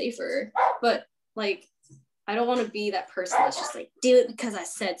because it's safer, but like I don't want to be that person that's just like, do it because I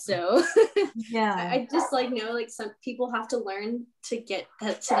said so. Yeah. I just like know like some people have to learn to get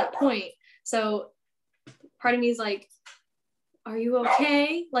to that point. So part of me is like, are you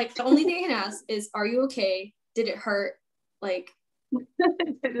okay? Like the only thing I can ask is, are you okay? Did it hurt? Like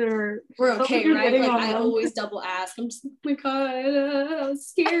we're okay, right? Like I always double ask. I'm just, oh my god, that was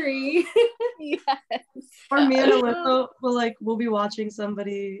scary. Yes. Or me and Alyssa we'll be watching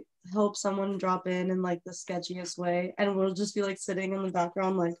somebody help someone drop in like the sketchiest way, and we'll just be like sitting in the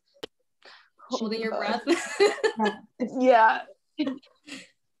background like holding your breath. Yeah.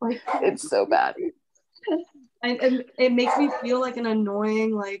 Like It's so bad. And it makes me feel like an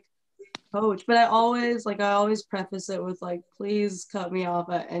annoying like coach, but I always preface it with like, please cut me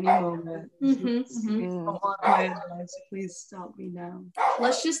off at any moment. I don't want my advice. Please stop me now.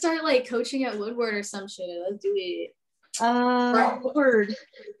 Let's just start like coaching at Woodward or some shit. Let's do it. Woodward,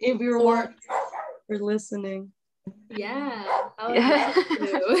 if you're listening. Yeah. I would love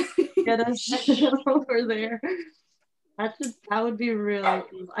to. Get us over there. That would be really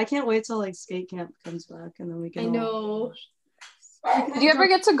cool. I can't wait till like skate camp comes back and then we can. I know. Did you ever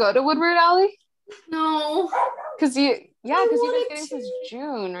get to go to Woodward, Allie? No. Because you've been skating since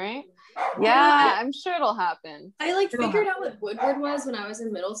June, right? Yeah, I'm sure it'll happen. I like figured out what Woodward was when I was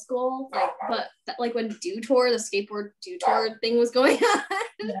in middle school, like when Dew Tour, the skateboard Dew Tour thing was going on.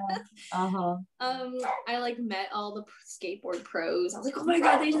 Yeah. I like met all the skateboard pros. I was like, oh my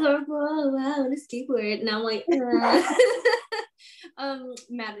god, they just are wow, I want to skateboard, and I'm like,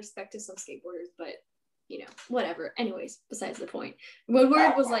 mad respect to some skateboarders, but you know, whatever. Anyways, besides the point.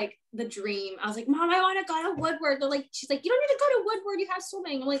 Woodward was like the dream. I was like, Mom, I want to go to Woodward. She's like, you don't need to go to Woodward. You have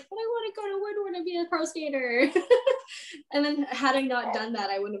swimming. I'm like, but I want to go to Woodward and be a pro skater. And then had I not done that,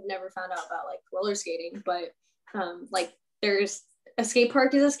 I would have never found out about like roller skating. But like there's a skate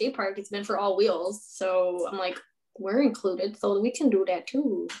park is a skate park. It's meant for all wheels. So I'm like, we're included, so we can do that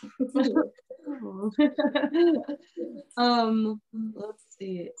too. Let's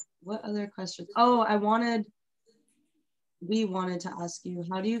see. What other questions? We wanted to ask you,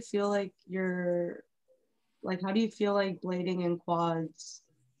 how do you feel like blading in quads?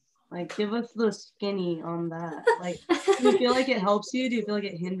 Like, give us the skinny on that. Like, do you feel like it helps you? Do you feel like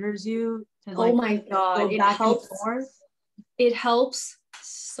it hinders you? Oh my God, it helps. It helps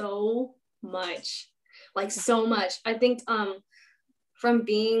so much. Like so much. I think from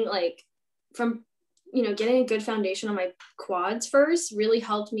getting a good foundation on my quads first really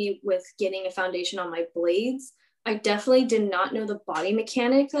helped me with getting a foundation on my blades. I definitely did not know the body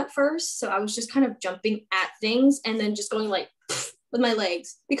mechanics at first. So I was just kind of jumping at things and then just going like with my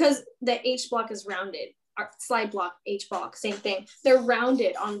legs, because the H block is rounded. Our slide block, H block, same thing. They're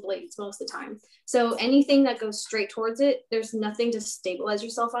rounded on blades most of the time. So anything that goes straight towards it, there's nothing to stabilize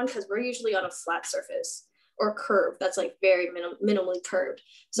yourself on, because we're usually on a flat surface or curve that's like very minimally curved.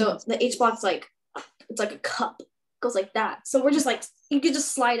 So the H block's like, it's like a cup, goes like that. So we're just like, you could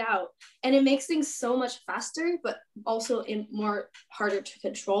just slide out, and it makes things so much faster, but also more harder to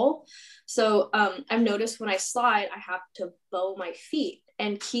control. So I've noticed when I slide, I have to bow my feet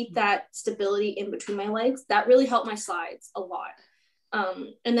and keep that stability in between my legs. That really helped my slides a lot.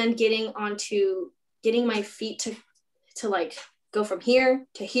 And then getting my feet to like go from here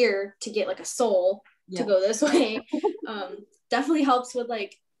to get like a sole to go this way, definitely helps with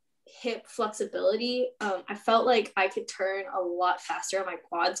like hip flexibility. I felt like I could turn a lot faster on my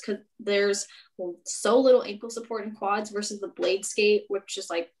quads, because there's so little ankle support in quads versus the blade skate, which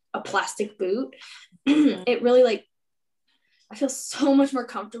is like a plastic boot. It really like, I feel so much more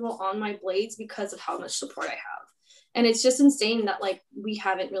comfortable on my blades because of how much support I have. And it's just insane that like we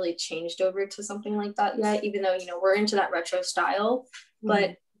haven't really changed over to something like that yet, even though, you know, we're into that retro style.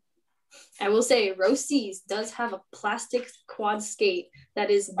 But I will say Roces does have a plastic quad skate that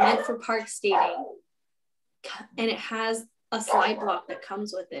is meant for park skating, and it has a slide block that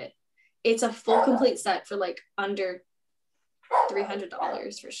comes with it. It's a full complete set for like under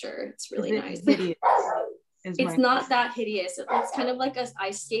 $300 for sure. It's really nice. It's not that hideous. It looks kind of like a plastic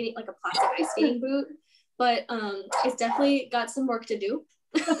ice skating boot, but it's definitely got some work to do.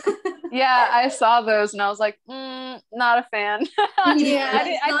 Yeah, I saw those and I was like, not a fan.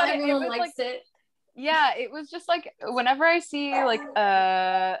 Yeah, I thought everyone likes it. Yeah, it was just like whenever I see like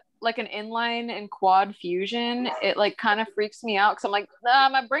an inline and quad fusion, it like kind of freaks me out, because I'm like,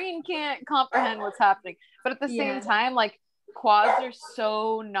 my brain can't comprehend what's happening. But at the same time, like quads are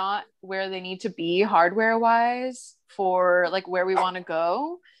so not where they need to be hardware wise for like where we want to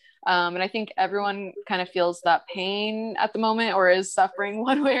go. And I think everyone kind of feels that pain at the moment, or is suffering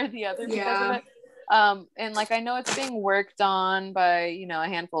one way or the other because of it. And like, I know it's being worked on by, you know, a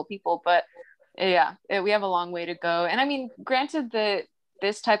handful of people, but Yeah, we have a long way to go. And I mean, granted that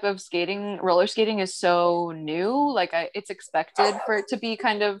this type of skating, roller skating, is so new, like it's expected for it to be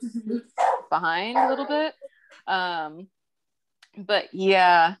kind of behind a little bit. But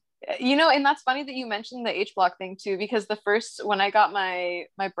yeah, and that's funny that you mentioned the H block thing too, because the first, when I got my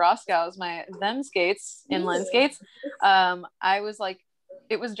Broscows, my them skates, inline skates, I was like,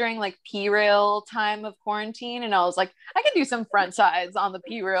 it was during like P-rail time of quarantine, and I was like, I could do some front sides on the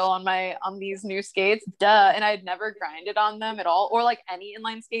P-rail on these new skates, duh. And I'd never grinded on them at all, or like any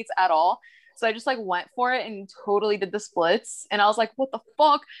inline skates at all. So I just like went for it and totally did the splits, and I was like, what the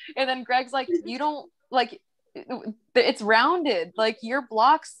fuck? And then Greg's like, you don't like, it's rounded, like your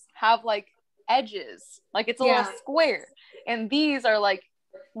blocks have like edges, like it's a little square, and these are like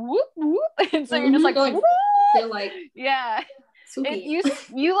whoop whoop, and so you're just like, they're like, yeah. You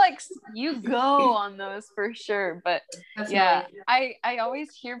go on those for sure. But yeah, I always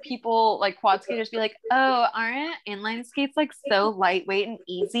hear people like quad skaters be like, oh, aren't inline skates like so lightweight and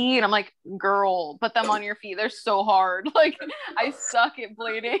easy? And I'm like, girl, put them on your feet, they're so hard. Like, I suck at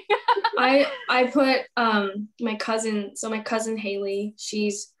blading. I put my cousin Haley,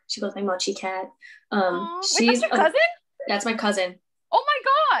 she goes my mochi cat. She's that's your cousin? That's my cousin. Oh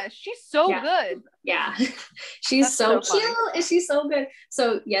my gosh, she's so good. Yeah. She's so cute and she's so good.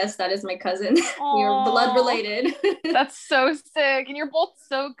 So yes, that is my cousin. We are blood related. That's so sick. And you're both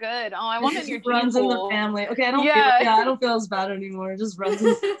so good. Oh, I want to your runs in the family. Okay, I don't feel as bad anymore. It just runs in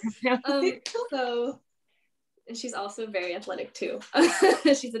the family. And she's also very athletic too.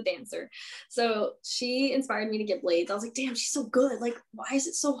 She's a dancer. So she inspired me to get blades. I was like, damn, she's so good. Like, why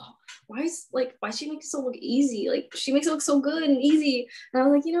is she make it so look easy? Like, she makes it look so good and easy. And I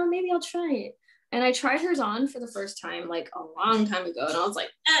was like, maybe I'll try it. And I tried hers on for the first time, like a long time ago. And I was like,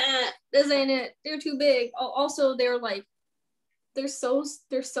 this ain't it. They're too big. Also, they're like, they're so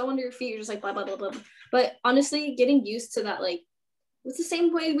under your feet. You're just like, blah, blah, blah, blah. But honestly, getting used to that, like, it's the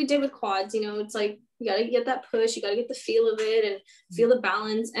same way we did with quads. It's like, you got to get that push, you got to get the feel of it and feel the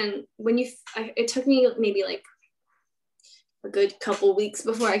balance. And when it took me maybe like a good couple weeks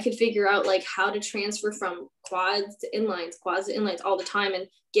before I could figure out like how to transfer from quads to inlines all the time. And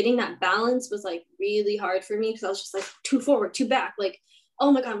getting that balance was like really hard for me, because I was just like too forward, too back. Like,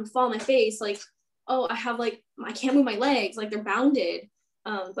 oh my God, I'm gonna fall on my face. Like, oh, I can't move my legs. Like, they're bounded.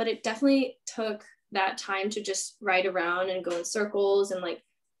 But it definitely took that time to just ride around and go in circles and like,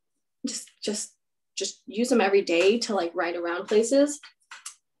 just use them every day to like ride around places.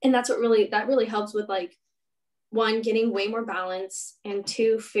 And that really helps with like, one, getting way more balance, and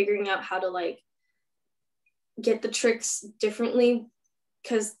two, figuring out how to like get the tricks differently,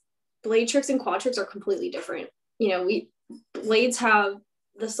 because blade tricks and quad tricks are completely different. Blades have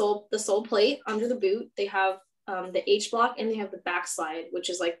the sole plate under the boot. They have the H block, and they have the backslide, which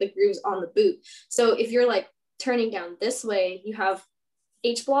is like the grooves on the boot. So if you're like turning down this way, you have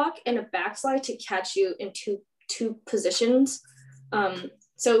H block and a backslide to catch you in two positions.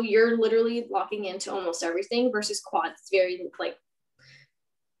 So you're literally locking into almost everything, versus quads. It's very like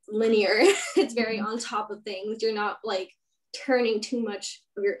linear. It's very on top of things. You're not like turning too much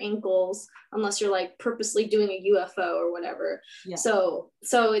of your ankles unless you're like purposely doing a UFO or whatever. Yeah. So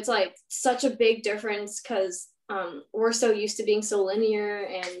it's like such a big difference, because we're so used to being so linear,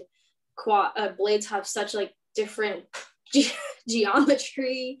 and blades have such like different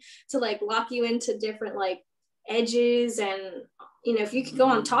geometry to like lock you into different like edges. And if you could go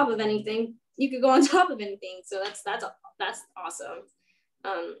on top of anything, you could go on top of anything. So that's awesome.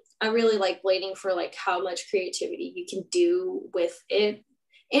 I really like blading for like how much creativity you can do with it.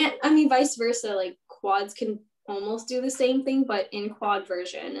 And I mean, vice versa, like quads can almost do the same thing, but in quad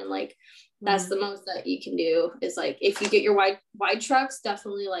version. And like, that's the most that you can do, is like, if you get your wide trucks,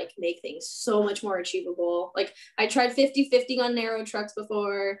 definitely like make things so much more achievable. Like, I tried 50-50 on narrow trucks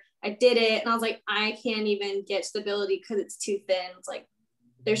before. I did it, and I was like, I can't even get stability because it's too thin. It's like,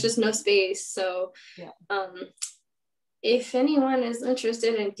 there's just no space. So if anyone is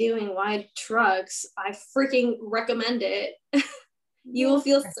interested in doing wide trucks, I freaking recommend it. You will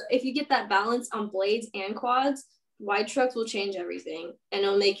feel, if you get that balance on blades and quads, wide trucks will change everything, and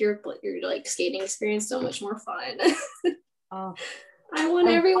it'll make your like skating experience so much more fun. I want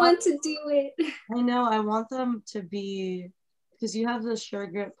everyone to do it. I know, I want them to be, because you have the Sure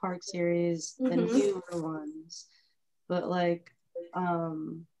Grip Park series, the newer ones, but like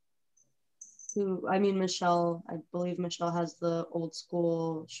Michelle, I believe Michelle has the old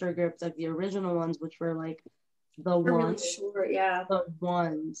school Sure Grip, like the original ones, which were like the ones, really short, the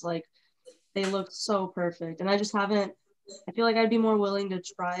ones, like they look so perfect. And I feel like I'd be more willing to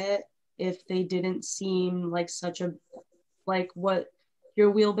try it if they didn't seem like such a, like what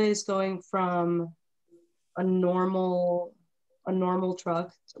your wheelbase going from a normal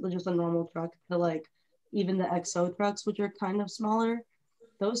truck, just a normal truck, to like even the XO trucks, which are kind of smaller,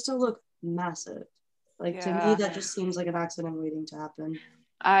 those still look massive. Like to me, that just seems like an accident waiting to happen.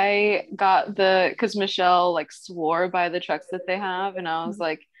 I got because Michelle like swore by the trucks that they have, and I was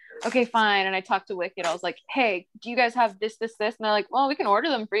like, okay, fine. And I talked to Wicked. I was like, hey, do you guys have this? And they're like, well, we can order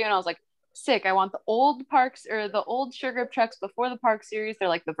them for you. And I was like, sick. I want the old parks or the old Sugar Grip trucks before the Park series. They're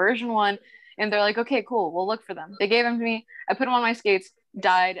like the version 1. And they're like, okay, cool. We'll look for them. They gave them to me. I put them on my skates,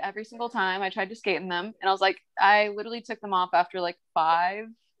 died every single time I tried to skate in them. And I was like, I literally took them off after like 5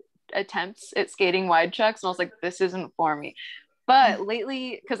 attempts at skating wide chucks. And I was like, this isn't for me. But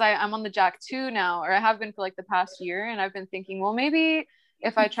lately, because I'm on the Jack 2 now, or I have been for like the past year, and I've been thinking, well, maybe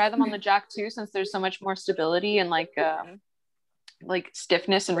if I try them on the Jack 2, since there's so much more stability and like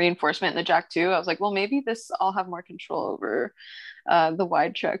stiffness and reinforcement in the Jack 2, I was like, well, maybe I'll have more control over the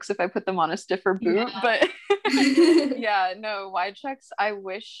wide chucks if I put them on a stiffer boot. Yeah. But yeah, no, wide chucks, I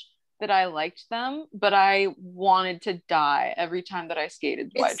wish that I liked them, but I wanted to die every time that I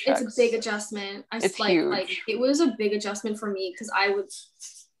skated wide chucks. It's a big adjustment. It's huge. Like it was a big adjustment for me because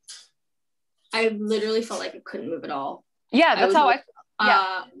I literally felt like I couldn't move at all. Yeah, that's how I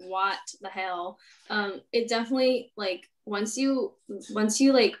what the hell? It definitely, like, once you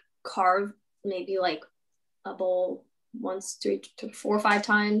like carve maybe like a bowl once, 3 to 4 or 5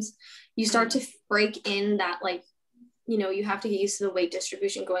 times, you start to break in that, like, you know, you have to get used to the weight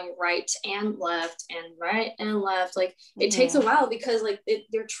distribution going right and left. Like it takes a while because like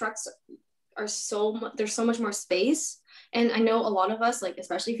their trucks are there's so much more space. And I know a lot of us, like,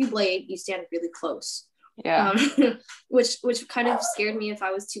 especially if you blade, you stand really close. Yeah. Which kind of scared me. If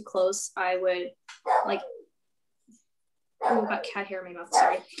I was too close, I would like, oh, got cat hair in my mouth,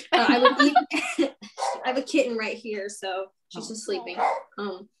 sorry. I would eat I have a kitten right here, so she's just sleeping.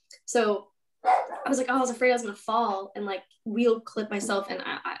 So I was like, I was afraid I was gonna fall and like wheel clip myself. And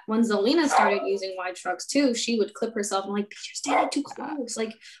I when Zelina started using wide trucks too, she would clip herself. I'm like, you're standing too close.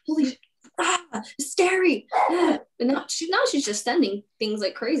 Like, holy, it's scary. And now she's just sending things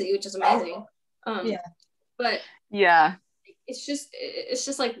like crazy, which is amazing. But yeah, it's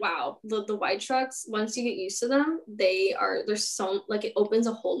just like, wow, the wide trucks, once you get used to them, there's so, like, it opens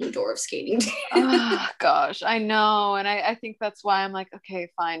a whole new door of skating. Oh gosh, I know. And I think that's why I'm like, okay,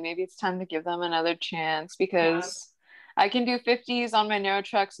 fine, maybe it's time to give them another chance, because I can do 50s on my narrow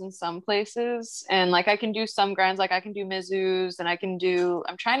trucks in some places, and like I can do some grinds, like I can do Mizus, and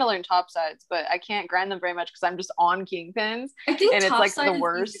I'm trying to learn top sides, but I can't grind them very much because I'm just on kingpins. I think and top it's like side the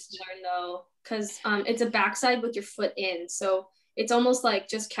worst is easy to learn though, because it's a backside with your foot in, so it's almost like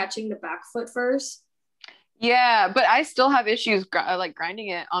just catching the back foot first. Yeah, but I still have issues like grinding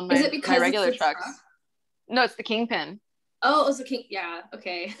it on my regular trucks. No, it's the kingpin. Oh, it's the king. Yeah,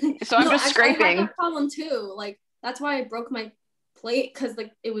 okay. So I'm just scraping. I had that problem too. Like, that's why I broke my plate, because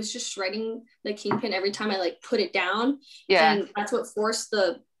like it was just shredding the kingpin every time I like put it down. Yeah. And that's what forced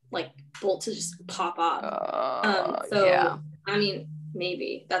the like bolt to just pop off. So I mean,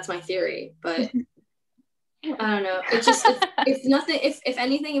 maybe that's my theory, but I don't know. It's just if nothing, if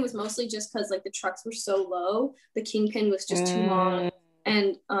anything, it was mostly just because like the trucks were so low, the kingpin was just too long.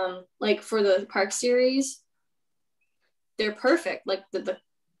 And like for the Park series, they're perfect. Like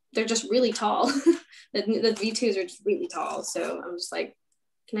they're just really tall. the V2s are just really tall. So I'm just like,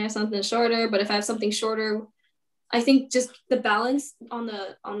 can I have something shorter? But if I have something shorter, I think just the balance on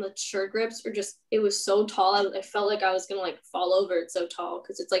the Sugar Grips were just, it was so tall. I felt like I was gonna like fall over. It's so tall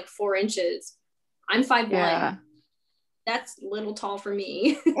because it's like 4 inches. I'm 5'1". Yeah. That's a little tall for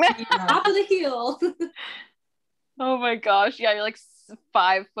me. Top of the heel. Oh my gosh. Yeah, you're like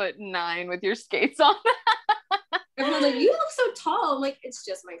 5'9" with your skates on. Everyone's like, you look so tall. I'm like, it's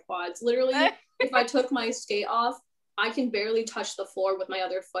just my quads. Literally, if I took my skate off, I can barely touch the floor with my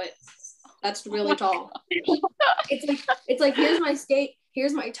other foot. That's really tall. It's like here's my skate,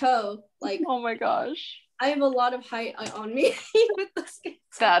 here's my toe. Like, oh my gosh. I have a lot of height on me with the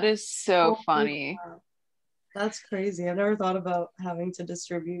skates. That is so funny. That's crazy. I've never thought about having to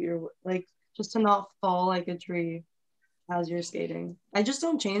distribute your, like, just to not fall like a tree as you're skating. I just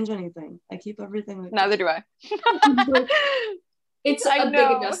don't change anything. I keep everything like Neither do I. It's a big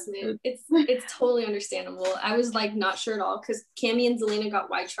adjustment. It's totally understandable. I was like not sure at all because Cami and Zelina got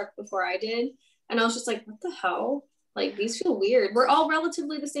wide truck before I did. And I was just like, what the hell? Like, these feel weird. We're all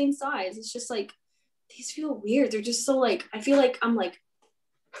relatively the same size. It's just like, these feel weird. They're just so like, I feel like I'm like,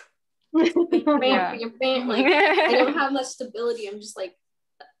 like I don't have much stability. I'm just like,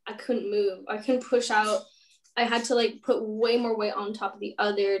 I couldn't move. I couldn't push out. I had to like put way more weight on top of the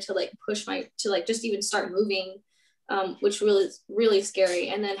other to like push to like just even start moving. which really is really scary.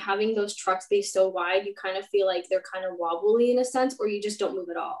 And then having those trucks be so wide, you kind of feel like they're kind of wobbly in a sense, or you just don't move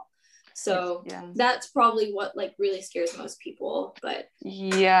at all. So that's probably what like really scares most people. But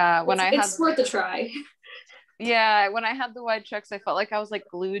yeah, it's worth a try. Yeah, when I had the wide trucks, I felt like I was like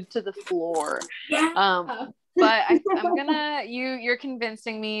glued to the floor. Yeah. But I'm gonna you're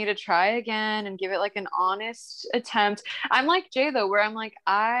convincing me to try again and give it like an honest attempt. I'm like Jay though, where I'm like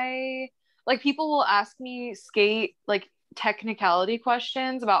people will ask me skate like technicality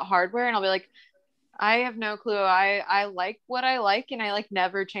questions about hardware, and I'll be like, I have no clue. I like what I like, and I like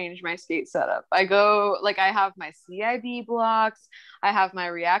never change my skate setup. I go like I have my CIB blocks, I have my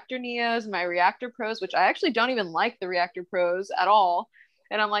Reactor Neos, my Reactor Pros, which I actually don't even like the Reactor Pros at all.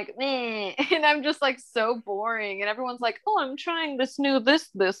 And I'm like, meh. And I'm just like so boring. And everyone's like, oh, I'm trying this new this.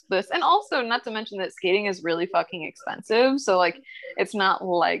 And also, not to mention that skating is really fucking expensive. So like it's not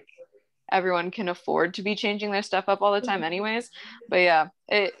like everyone can afford to be changing their stuff up all the time anyways. But yeah,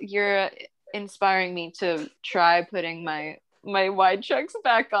 you're inspiring me to try putting my wide chucks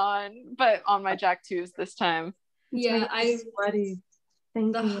back on, but on my Jack 2s this time. Yeah, I'm sweaty.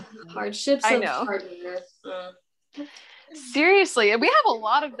 The hardships I of know. hardware. Seriously, we have a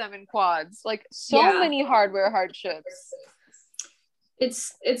lot of them in quads, like many hardware hardships.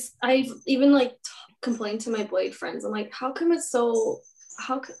 It's I've even like complained to my blade friends. I'm like, how come it's so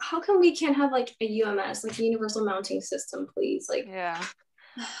how come we can't have like a UMS, like a universal mounting system, please? Like, yeah,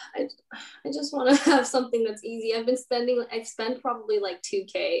 I just want to have something that's easy. I've spent probably like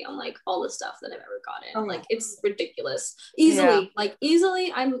 $2,000 on like all the stuff that I've ever gotten. Like it's ridiculous. Easily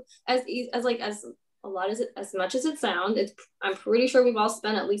I'm as much as it sounds, I'm pretty sure we've all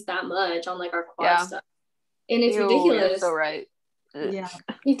spent at least that much on like our quad stuff. And it's ridiculous. You're so right. Yeah.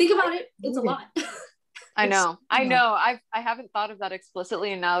 You think about it, it's a lot. I know. I haven't thought of that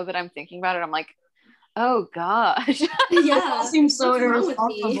explicitly, and now that I'm thinking about it, I'm like, oh gosh. Yeah. It seems so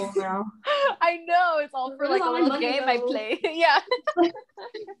irresponsible now. I know, it's all for like a little game I play. Yeah.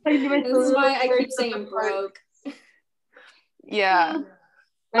 This is why I keep saying broke. Yeah.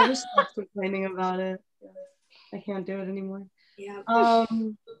 I just stopped complaining about it. I can't do it anymore. Yeah.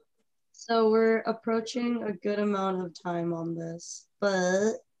 So we're approaching a good amount of time on this,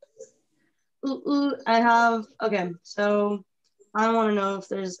 but so I want to know if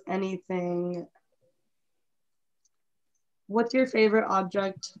there's anything. What's your favorite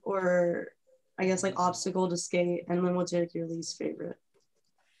object, or I guess like obstacle to skate, and then what's your least favorite?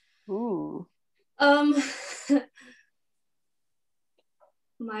 Ooh.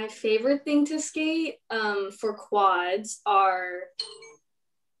 My favorite thing to skate for quads are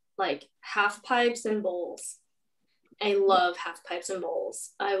like half pipes and bowls. I love half pipes and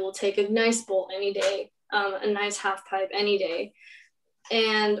bowls. I will take a nice bowl any day, a nice half pipe any day.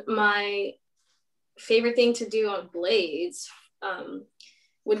 And my favorite thing to do on blades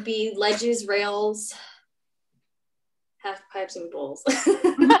would be ledges, rails, half pipes, and bowls.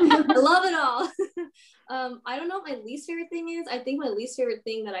 I love it all. I don't know what my least favorite thing is. I think my least favorite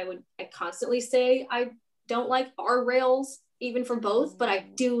thing that I constantly say I don't like are rails, even for both, but I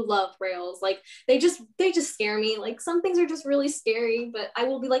do love rails. Like they just scare me. Like some things are just really scary, but I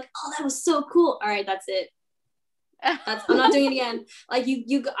will be like, oh, that was so cool. All right, that's it. I'm not doing it again. Like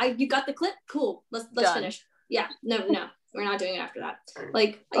you got the clip. Cool. Let's finish. Yeah. No, we're not doing it after that.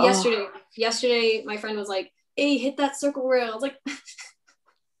 Like yesterday, my friend was like, hey, hit that circle rail. I was like,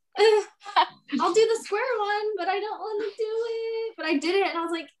 I'll do the square one, but I don't want to do it. But I did it, and I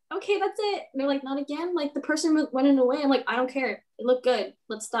was like, okay, that's it. And they're like, not again. Like the person went in the way. I'm like, I don't care. It looked good.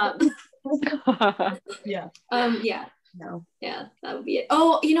 Let's stop. Yeah. Yeah. No. Yeah, that would be it.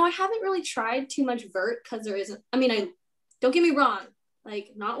 Oh, I haven't really tried too much vert because there isn't. I mean, don't get me wrong.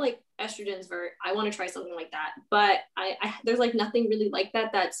 Like not like Estrogen's vert. I want to try something like that, but I there's like nothing really like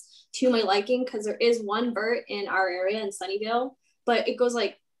that that's to my liking, because there is one vert in our area in Sunnyvale, but it goes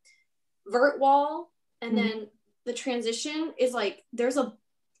like vert wall, and then the transition is like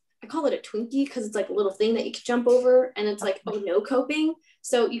I call it a Twinkie because it's like a little thing that you can jump over, and it's like no coping.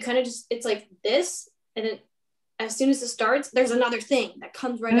 So you kind of it's like this, and then as soon as it starts, there's another thing that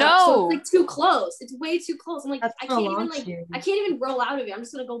comes right up. So it's like too close. It's way too close. I'm like, I can't even roll out of it. I'm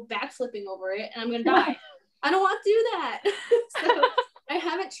just gonna go back flipping over it, and I'm gonna die. I don't want to do that. So I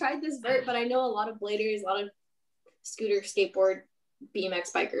haven't tried this vert, but I know a lot of bladers, a lot of scooter, skateboard,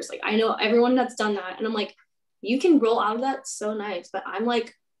 BMX bikers. Like I know everyone that's done that, and I'm like, you can roll out of that so nice, but I'm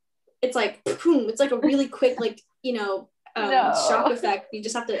like, it's like boom. It's like a really quick, like shock effect. You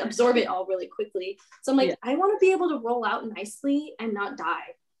just have to absorb it all really quickly. So I'm like, I want to be able to roll out nicely and not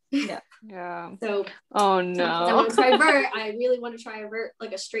die. Yeah. So oh no, I want to try vert. I really want to try a vert,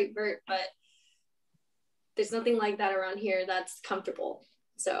 like a straight vert, but there's nothing like that around here that's comfortable.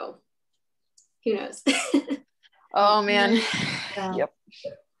 So who knows? Oh man. Yeah. Yep.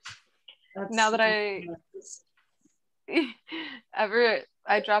 That's Now that I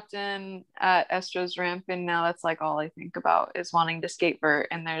dropped in at Estro's ramp, and now that's like all I think about is wanting to skateboard,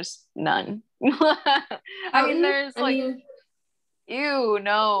 and there's none. I mean, there's like, ew,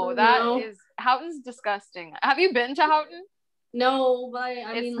 no, that is, Houghton's disgusting. Have you been to Houghton? No, but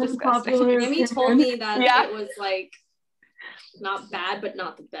I It's mean, disgusting. Amy told me that Yeah. it was like not bad, but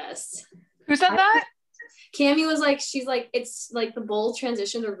not the best. Who said that? Cammy was like, she's like, it's like the bowl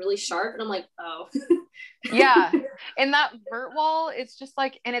transitions are really sharp, and I'm like, oh. Yeah, and that vert wall, it's just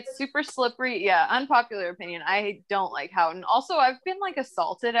like, and it's super slippery. Yeah, unpopular opinion, I don't like Houghton. Also, I've been like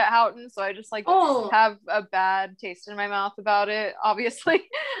assaulted at Houghton, so I just like have a bad taste in my mouth about it, obviously.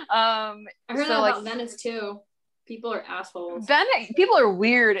 I heard so, that like, about Venice too. People are assholes. People are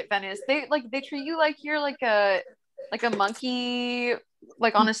weird at Venice. They treat you like you're like a monkey,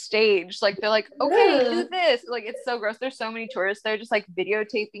 like on a stage. Like, they're like, okay, do this. Like, it's so gross. There's so many tourists there just like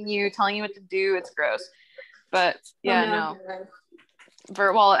videotaping you, telling you what to do. It's gross. But yeah, no.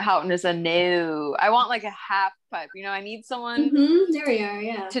 Vert wall at Houghton is a no. I want like a half pipe. You know, I need someone there we are,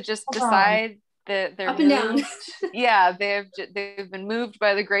 yeah, to just decide that they're up and down. Yeah, they've been moved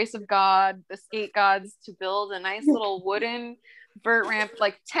by the grace of God, the skate gods, to build a nice little wooden vert ramp,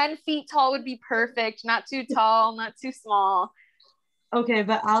 like 10 feet tall would be perfect. Not too tall, not too small. Okay,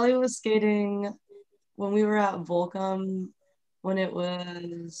 but Ali was skating when we were at Volcom, when it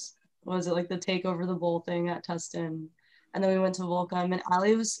was it like the take over the bowl thing at Tustin, and then we went to Volcom, and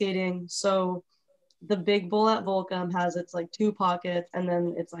Ali was skating. So the big bowl at Volcom has its like 2 pockets, and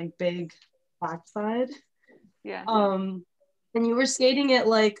then it's like big backside. Yeah. And you were skating it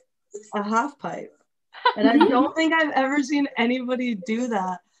like a half pipe, and I don't think I've ever seen anybody do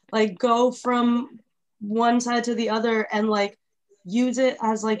that. Like, go from one side to the other and like use it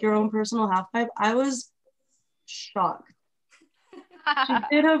as like your own personal half pipe. I was shocked. She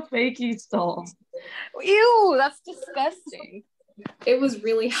did a fakie stall. Ew, that's disgusting. It was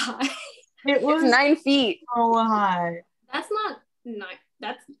really high. It's 9 feet. So high. That's not 9.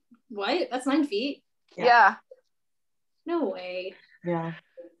 That's what? That's 9 feet. Yeah. No way. Yeah.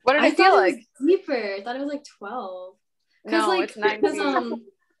 What did it feel like? Deeper. I thought it was like 12. No, like, it's 9 feet.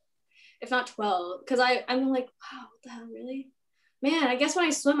 If not 12, because I'm like, wow, what the hell, really? Man, I guess when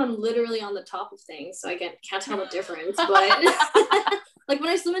I swim, I'm literally on the top of things, so I can't tell the difference. But like when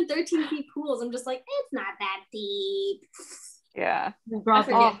I swim in 13 feet pools, I'm just like, it's not that deep. Yeah. I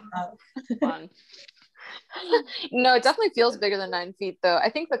forget. Fun. No, it definitely feels bigger than 9 feet, though. I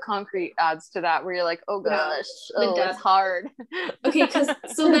think the concrete adds to that, where you're like, oh gosh, it's hard. Okay,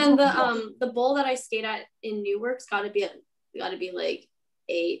 so then the bowl that I skate at in Newark's got to be like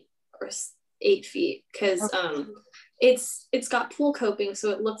 8 feet, because it's got pool coping,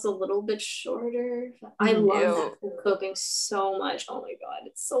 so it looks a little bit shorter. I love that pool coping so much. Oh my god,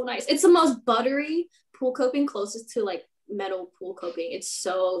 it's so nice. It's the most buttery pool coping closest to like metal pool coping. It's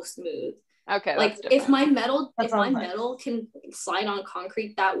so smooth. Okay, like if my metal can slide on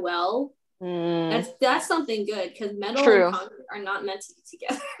concrete that well, that's something good, because metal and concrete are not meant to be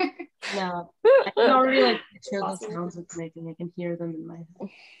together. No, I can already like picture the sounds it's making. I can hear them in my head.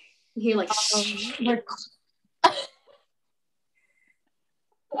 You're like,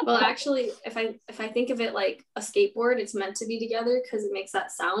 well, actually, if I think of it like a skateboard, it's meant to be together because it makes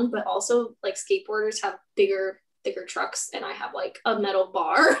that sound. But also, like, skateboarders have thicker trucks, and I have like a metal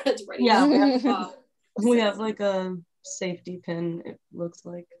bar that's ready. Yeah, we have like a safety pin. It looks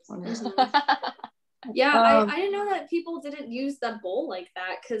like on it. Yeah, I didn't know that people didn't use that bowl like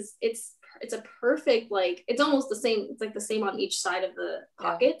that, because it's a perfect, like, it's almost the same. It's like the same on each side of the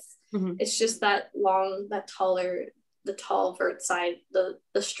pockets. Mm-hmm. It's just that long, the tall vert side. The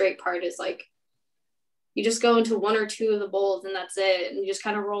straight part is like, you just go into 1 or 2 of the bowls and that's it, and you just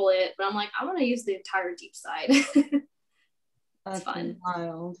kind of roll it. But I'm like, I want to use the entire deep side. That's fun.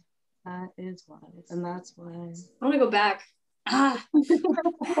 Wild. That is wild, and that's why I want to go back.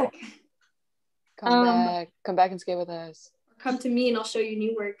 Come back and skate with us. Come to me and I'll show you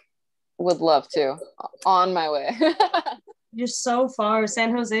Newark. Would love to. On my way. You're so far.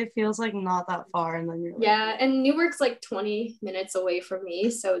 San Jose feels like not that far, and then you're like, and Newark's like 20 minutes away from me,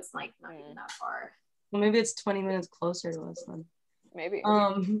 so it's like not even that far. Well, maybe it's 20 minutes closer to us then. Maybe.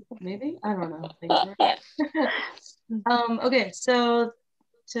 Maybe, I don't know. Okay, so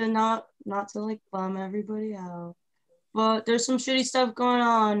to not to like bum everybody out, but there's some shitty stuff going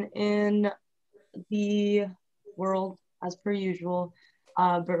on in the world as per usual.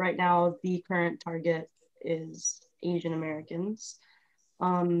 But right now the current target is Asian Americans.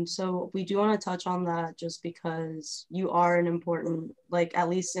 So we do want to touch on that just because you are an important, like, at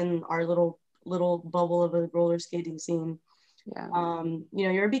least in our little bubble of a roller skating scene. Yeah. You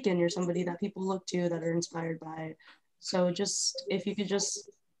know, you're a beacon, you're somebody that people look to, that are inspired by. So just, if you could just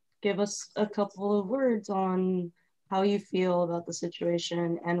give us a couple of words on how you feel about the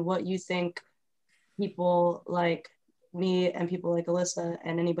situation and what you think people like me and people like Alyssa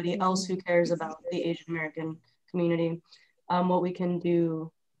and anybody else who cares about the Asian American community, what we can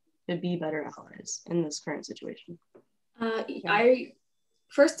do to be better allies in this current situation.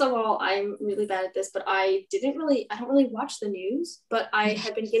 First of all, I'm really bad at this, but I don't really watch the news, but I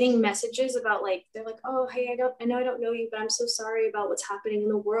have been getting messages about, like, they're like, oh, hey, I know I don't know you, but I'm so sorry about what's happening in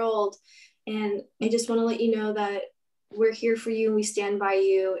the world. And I just want to let you know that we're here for you and we stand by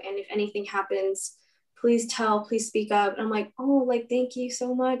you. And if anything happens, please speak up. And I'm like, oh, like, thank you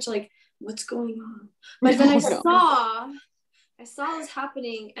so much. Like, what's going on? But then I saw this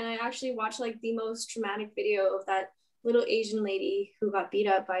happening, and I actually watched, like, the most traumatic video of that little Asian lady who got beat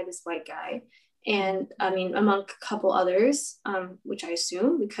up by this white guy. And I mean, among a couple others, which I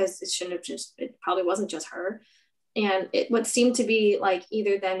assume, because it probably wasn't just her. And what seemed to be like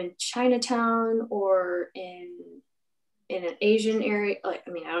either them in Chinatown or in an Asian area. Like,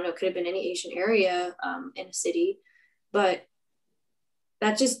 I mean, I don't know, could have been any Asian area in a city, but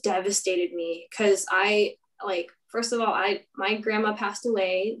that just devastated me. Cause first of all, my grandma passed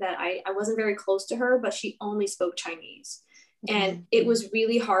away, that I wasn't very close to her, but she only spoke Chinese. And it was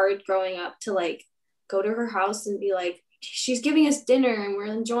really hard growing up to, like, go to her house and be like, she's giving us dinner and we're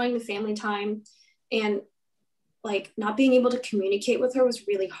enjoying the family time. And, like, not being able to communicate with her was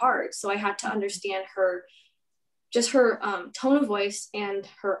really hard. So I had to understand her tone of voice and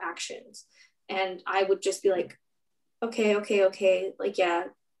her actions. And I would just be like, okay. Like, yeah,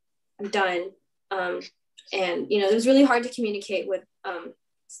 I'm done. And, you know, it was really hard to communicate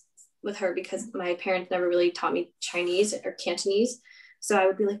with her because my parents never really taught me Chinese or Cantonese. So I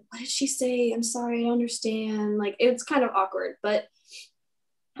would be like, what did she say? I'm sorry, I don't understand. Like, it's kind of awkward. But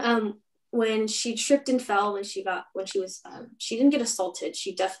when she tripped and fell, she didn't get assaulted.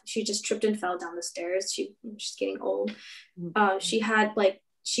 She just tripped and fell down the stairs. She's getting old. She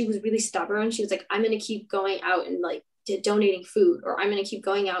was really stubborn. She was like, I'm going to keep going out and, like, donating food, or I'm going to keep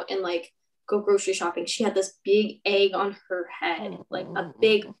going out and, like, go grocery shopping. She had this big egg on her head, like a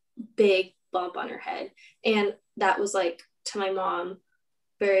big bump on her head. And that was, like, to my mom,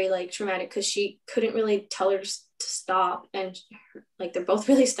 very, like, traumatic, because she couldn't really tell her to stop. And, like, they're both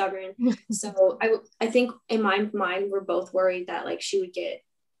really stubborn. So I think in my mind, we're both worried that, like, she would get,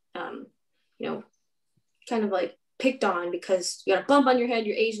 you know, kind of, like, picked on because you got a bump on your head,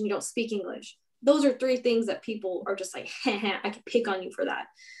 you're Asian, you don't speak English. Those are 3 things that people are just like, I can pick on you for that.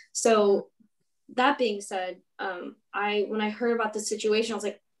 So that being said, when I heard about the situation, I was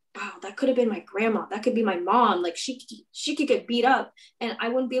like, wow, that could have been my grandma. That could be my mom. Like, she could get beat up and I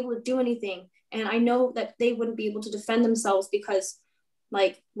wouldn't be able to do anything. And I know that they wouldn't be able to defend themselves because,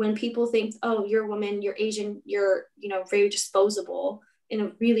 like, when people think, oh, you're a woman, you're Asian, you're, you know, very disposable in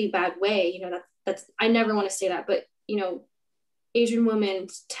a really bad way, you know, that's I never want to say that, but, you know, Asian women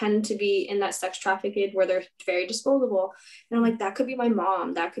tend to be in that sex trafficked where they're very disposable. And I'm like, that could be my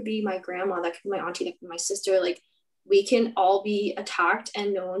mom, that could be my grandma, that could be my auntie, that could be my sister. Like, we can all be attacked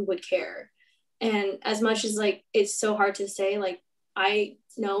and no one would care. And as much as, like, it's so hard to say, like, I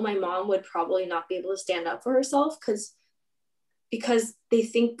know my mom would probably not be able to stand up for herself because they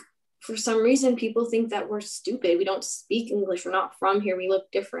think, for some reason, people think that we're stupid. We don't speak English. We're not from here. We look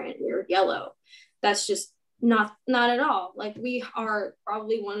different. We're yellow. That's just not at all. Like, we are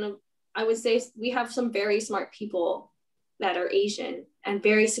probably I would say we have some very smart people that are Asian and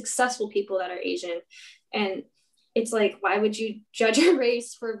very successful people that are Asian. And it's like, why would you judge a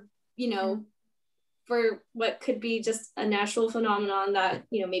race for, you know, for what could be just a natural phenomenon that,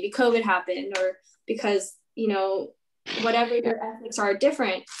 you know, maybe COVID happened, or because, you know, whatever your ethics are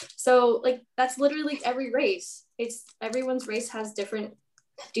different. So, like, that's literally every race. It's everyone's race has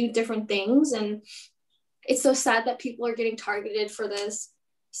do different things. And it's so sad that people are getting targeted for this.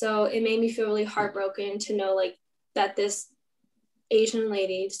 So it made me feel really heartbroken to know, like, that this Asian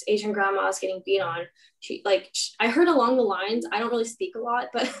lady, this Asian grandma is getting beat on. I heard along the lines, I don't really speak a lot,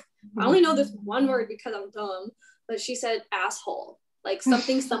 but I only know this one word because I'm dumb, but she said asshole, like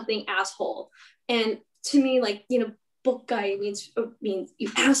something asshole. And to me, like, you know, book guy means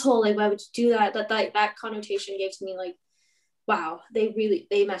you asshole. Like, why would you do that? That connotation gave to me, like, wow,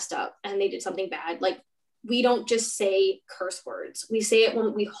 they messed up and they did something bad. Like, we don't just say curse words. We say it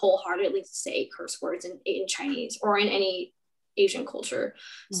when we wholeheartedly say curse words in Chinese or in any Asian culture.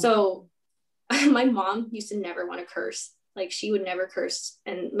 So my mom used to never want to curse. Like she would never curse,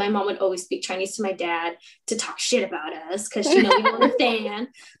 and my mom would always speak Chinese to my dad to talk shit about us because she know we don't understand.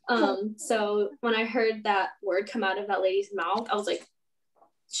 So when I heard that word come out of that lady's mouth, I was like,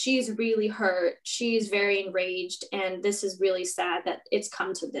 she's really hurt. She's very enraged, and this is really sad that it's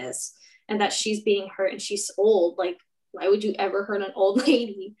come to this, and that she's being hurt, and she's old. Like, why would you ever hurt an old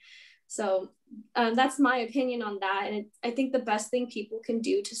lady? So that's my opinion on that. And I think the best thing people can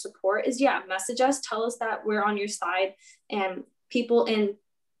do to support is, message us, tell us that we're on your side. And people in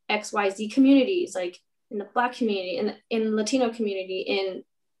XYZ communities, like in the Black community, in Latino community, in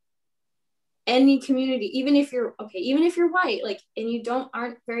any community, even if you're white, like, and you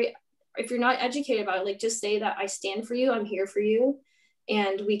if you're not educated about it, like, just say that I stand for you, I'm here for you,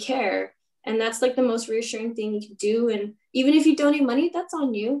 and we care. And that's like the most reassuring thing you can do. And even if you donate money, that's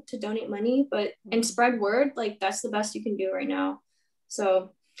on you to donate money, and spread word, like that's the best you can do right now.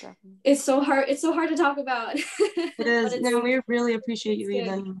 So definitely. It's so hard to talk about. It is. No, we really appreciate you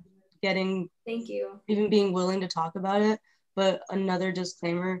even thank you, even being willing to talk about it. But another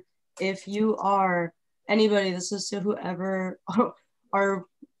disclaimer, if you are anybody, this is to whoever our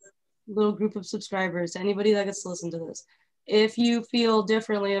little group of subscribers, anybody that gets to listen to this, if you feel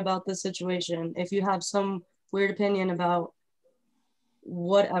differently about the situation, if you have some weird opinion about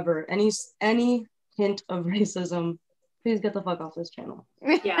whatever, any hint of racism, please get the fuck off this channel.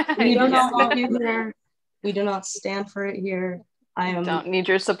 Yeah, we do not want you here. We do not stand for it here. Don't need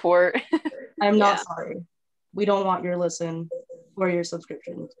your support. I'm not sorry. We don't want your listen or your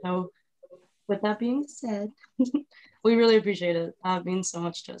subscription. So with that being said, we really appreciate it. It means so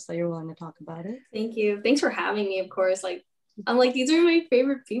much to us that you're willing to talk about it. Thank you. Thanks for having me, of course. Like, I'm like, these are my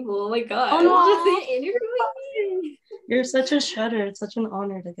favorite people. Oh my God. Oh, no. Just interviewing me. You're such a shredder. It's such an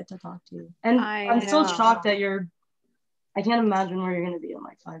honor to get to talk to you. And I'm still shocked that I can't imagine where you're going to be in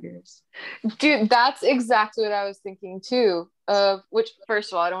like 5 years. Dude, that's exactly what I was thinking too. Which,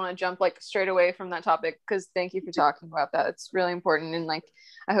 first of all, I don't want to jump like straight away from that topic, because thank you for talking about that. It's really important. And like,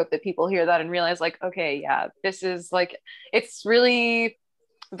 I hope that people hear that and realize like, okay, yeah, this is like, it's really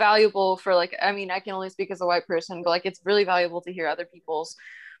valuable for like, I mean, I can only speak as a white person, but like, it's really valuable to hear other people's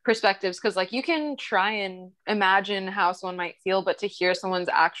perspectives, because like you can try and imagine how someone might feel, but to hear someone's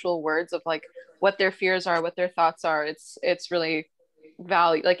actual words of like what their fears are, what their thoughts are, it's really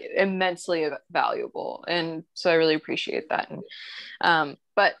immensely valuable. And so I really appreciate that. And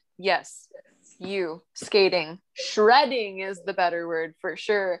but yes, you skating, shredding is the better word for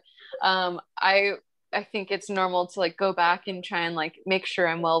sure. I think it's normal to like go back and try and like make sure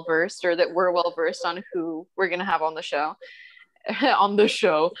I'm well versed, or that we're well versed on who we're gonna have on the show. On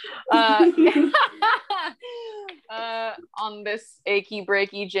this achy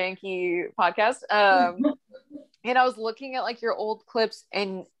breaky janky podcast. And I was looking at like your old clips,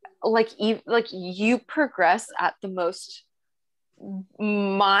 and like you progress at the most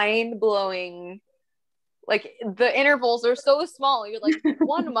mind-blowing, like the intervals are so small. You're like,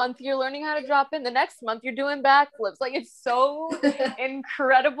 1 month you're learning how to drop in, the next month you're doing backflips. Like, it's so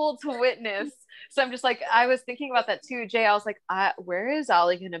incredible to witness. So I'm just like, I was thinking about that too, Jay. I was like, where is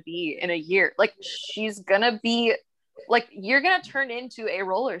Ali gonna be in a year? Like, she's gonna be like, you're gonna turn into a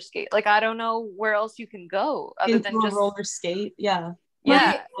roller skate. Like, I don't know where else you can go other into than just roller skate. Yeah.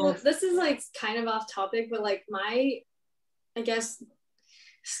 Well, this is like kind of off topic, but like my, I guess,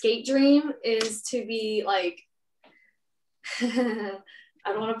 skate dream is to be like, I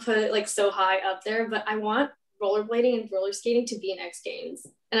don't want to put it like so high up there, but I want rollerblading and roller skating to be in X Games,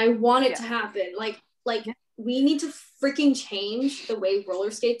 and I want it to happen. Like we need to freaking change the way roller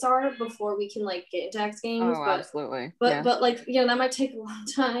skates are before we can like get into X Games. Oh, absolutely. But like, you know, that might take a long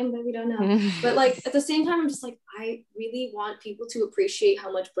time, but we don't know. But like at the same time, I'm just like, I really want people to appreciate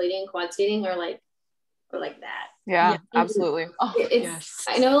how much blading and quad skating are like that. Yeah, absolutely. Yes.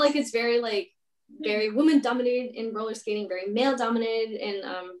 I know, like, it's very women dominated in roller skating, very male dominated in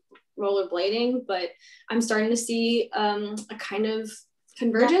roller blading, but I'm starting to see a kind of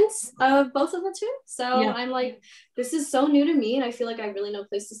convergence of both of the two. So I'm like, this is so new to me, and I feel like I really no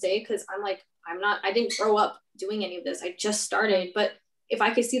place to stay, because I'm like, I didn't grow up doing any of this. I just started. But if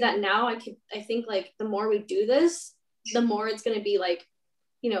I could see that now, I think like the more we do this, the more it's going to be like,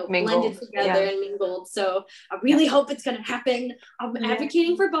 you know, mingled, blended together and mingled. So I really hope it's gonna happen. I'm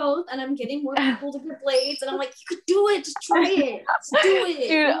advocating for both, and I'm getting more people to get blades, and I'm like, you could do it, just try it, just do it.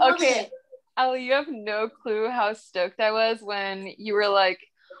 Dude, okay. Ali, you have no clue how stoked I was when you were like,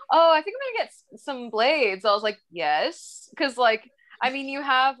 oh, I think I'm gonna get some blades. I was like, yes, because like, I mean, you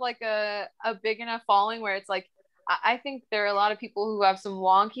have like a big enough following where it's like, I think there are a lot of people who have some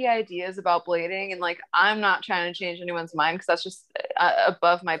wonky ideas about blading, and like, I'm not trying to change anyone's mind, because that's just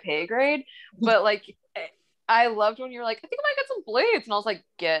above my pay grade. But like, I loved when you were like, I think I might get some blades. And I was like,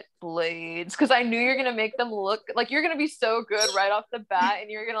 get blades. Because I knew you're going to make them look like you're going to be so good right off the bat. And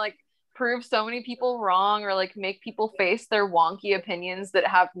you're going to like prove so many people wrong or like make people face their wonky opinions that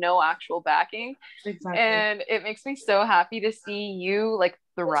have no actual backing. Exactly. And it makes me so happy to see you like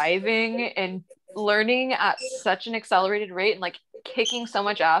thriving and learning at such an accelerated rate and like kicking so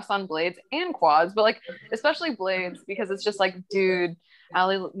much ass on blades and quads, but like especially blades because it's just like, dude,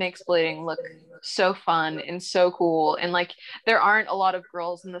 Allie makes blading look so fun and so cool. And like there aren't a lot of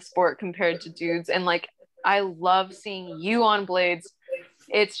girls in the sport compared to dudes. And like I love seeing you on blades.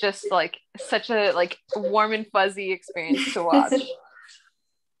 It's just like such a like warm and fuzzy experience to watch.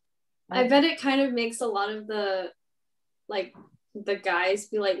 I bet it kind of makes a lot of the like the guys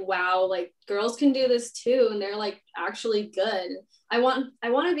be like, wow, like girls can do this too, and they're like actually good. I want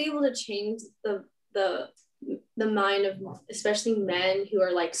to be able to change the mind of especially men who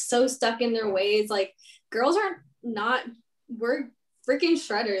are like so stuck in their ways. Like girls we're freaking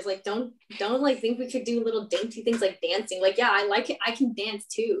shredders. Like don't like think we could do little dainty things like dancing. Like, yeah, I like it. I can dance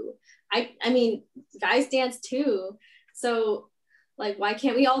too. I mean, guys dance too. So like, why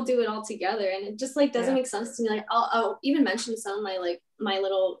can't we all do it all together? And it just like doesn't make sense to me. Like I'll even mention some of my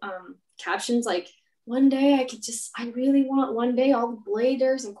little captions. Like one day I really want one day all the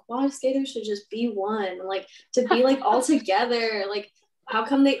bladers and quad skaters should just be one. Like to be like all together. Like how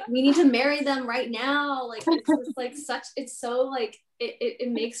come we need to marry them right now? Like it's like it's so like it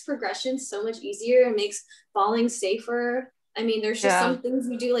makes progression so much easier. It makes falling safer. I mean, there's just some things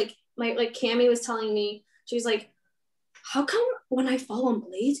we do. Like Cammie was telling me, she's like, how come when I fall on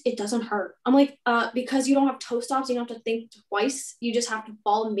blades, it doesn't hurt? I'm like, because you don't have toe stops. You don't have to think twice. You just have to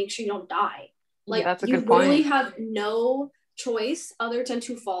fall and make sure you don't die. Like that's a you good point. literally have no choice other than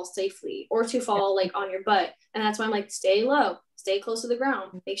to fall safely or to fall like on your butt. And that's why I'm like, stay low, stay close to the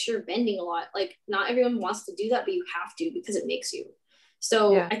ground, make sure you're bending a lot. Like not everyone wants to do that, but you have to because it makes you.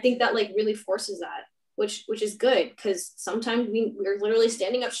 So I think that like really forces that, which is good because sometimes we're literally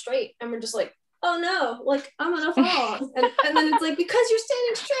standing up straight and we're just like, oh no, like I'm gonna fall. and then it's like, because you're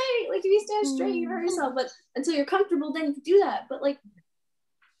standing straight, like if you stand straight, you hurt yourself. But until you're comfortable, then you can do that. But like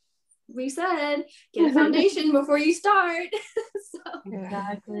we said, get a foundation before you start. So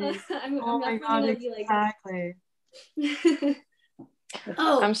exactly. I'm definitely gonna be like, exactly.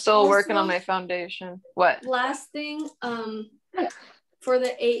 I'm still working on my foundation. What? Last thing, for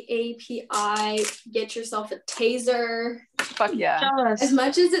the AAPI, get yourself a taser. Fuck yeah. As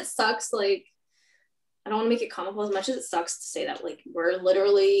much as it sucks, like I don't want to make it comical, as much as it sucks to say that like we're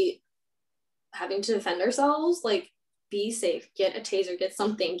literally having to defend ourselves, like be safe, get a taser, get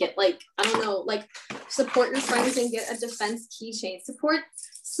something, get like, I don't know, like support your friends and get a defense keychain.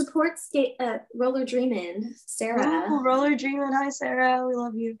 Support skate Roller Dreamin', Sarah. Oh, Roller Dreamin', hi Sarah, we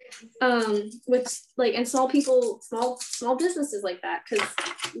love you. With like, and small businesses like that, because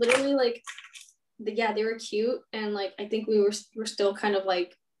literally like they were cute, and like I think we're still kind of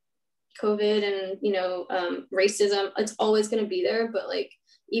like COVID and racism, it's always going to be there, but like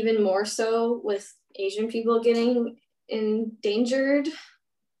even more so with Asian people getting endangered.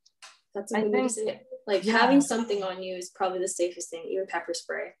 That's a good way to say it. Like having something on you is probably the safest thing, even pepper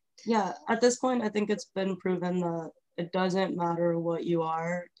spray. Yeah, at this point I think it's been proven that it doesn't matter what you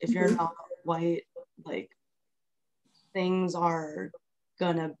are. If you're not white, like things are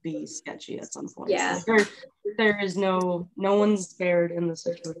gonna be sketchy at some point. Yeah. Like, there is no one's spared in the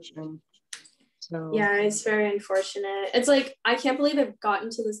situation. So yeah, it's very unfortunate. It's like I can't believe I've gotten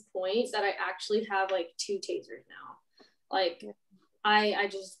to this point that I actually have like 2 tasers now. Like I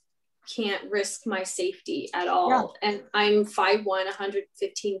just can't risk my safety at all. Yeah. And I'm 5'1",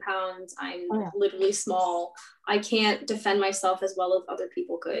 115 pounds. I'm literally small. I can't defend myself as well as other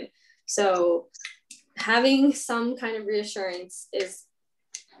people could. So having some kind of reassurance is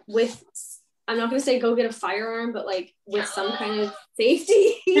with, I'm not gonna say go get a firearm, but like with some kind of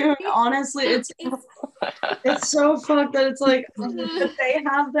safety. Dude, honestly, it's so fucked that it's like that they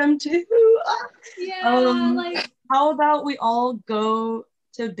have them too. Yeah, like how about we all go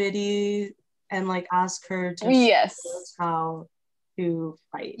to Biddy and like ask her to show us how to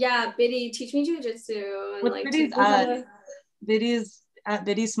fight. Yeah, Biddy, teach me jujitsu. And like Biddy's at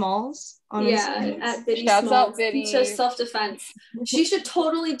Biddy Smalls on Instagram. At Biddy Shouts Smalls. out Biddy. Teach us self-defense. She should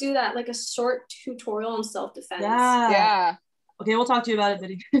totally do that, like a short tutorial on self-defense. Yeah. Okay, we'll talk to you about it,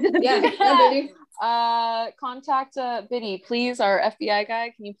 Biddy. Biddy. Contact Biddy, please. Our FBI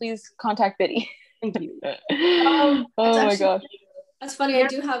guy, can you please contact Biddy? Thank you. Oh my gosh. That's funny. I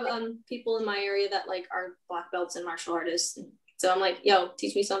do have people in my area that like are black belts and martial artists. So I'm like, yo,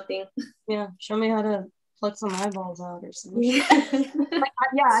 teach me something. Yeah, show me how to pluck some eyeballs out or something. Yeah,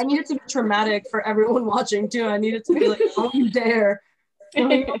 I need it to be traumatic for everyone watching too. I need it to be like, don't you dare.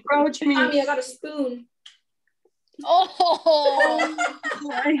 Don't you approach me. Mommy, I got a spoon. Oh,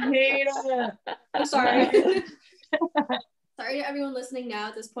 I hate it. I'm sorry. Sorry to everyone listening now.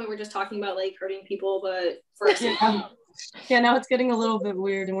 At this point, we're just talking about like hurting people, but first, Yeah, now it's getting a little bit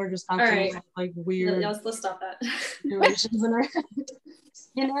weird, and we're just talking right. about like weird let's stop that. situations in our head.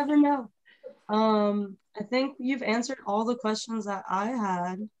 You never know. I think you've answered all the questions that I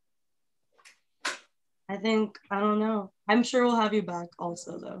had. I don't know. I'm sure we'll have you back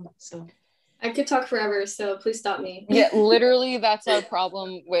also though. So I could talk forever, so please stop me. yeah, literally that's our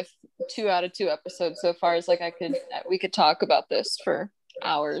problem with 2 out of 2 episodes so far, is like we could talk about this for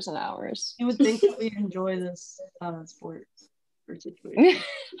hours and hours. you would think that we enjoy this sport or situation.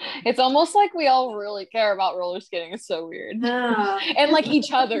 It's almost like we all really care about roller skating. It's so weird. And like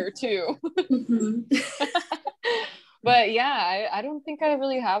each other too. But yeah, I don't think I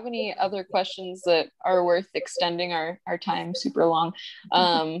really have any other questions that are worth extending our time super long.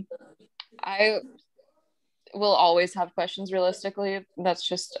 I will always have questions realistically. That's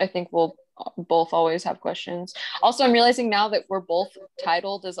just, I think we'll both always have questions. Also, I'm realizing now that we're both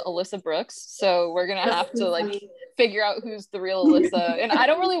titled as Alyssa Brooks, so we're gonna have to like figure out who's the real Alyssa. And I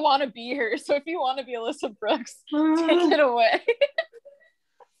don't really want to be her, so if you want to be Alyssa Brooks, take it away.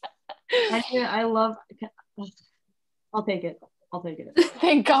 I love. I'll take it.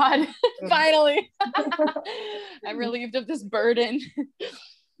 Thank God. Finally. I'm relieved of this burden.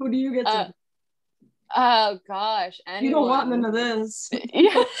 Who do you get to? Oh gosh, anyone. You don't want none of this.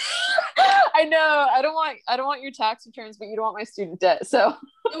 Yeah. I know. I don't want your tax returns, but you don't want my student debt. So.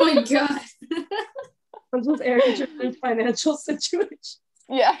 Oh my God. I'm just airing your financial situation.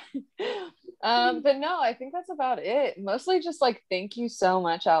 Yeah. But no, I think that's about it. Mostly just like, thank you so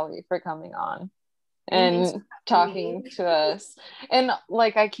much, Ali, for coming on and talking to us. And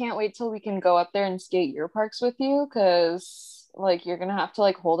like, I can't wait till we can go up there and skate your parks with you, because like you're gonna have to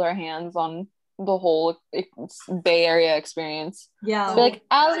like hold our hands on the whole Bay Area experience. Yeah. Be like,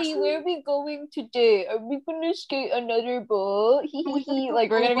 Ali, where are we going today? Are we gonna skate another boat? Like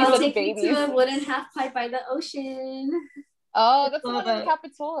we're gonna be such babies. To a wooden half pipe by the ocean. Oh, that's the one in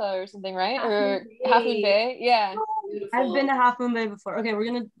Capitola or something, right? Or Half Moon Bay. Yeah. Beautiful. I've been to Half Moon Bay before. Okay,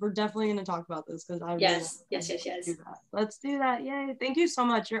 we're definitely gonna talk about this because I yes. Do that. Let's do that. Yay! Thank you so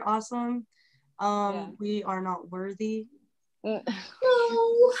much. You're awesome. We are not worthy. No.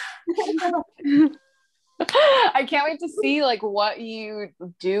 I can't wait to see like what you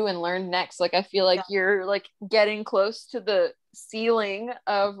do and learn next. Like I feel like you're like getting close to the ceiling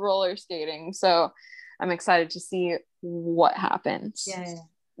of roller skating, so I'm excited to see what happens. Yeah,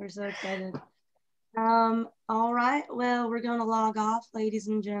 we're so excited. All right, well, we're gonna log off, ladies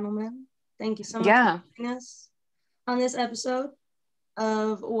and gentlemen. Thank you so much for joining us on this episode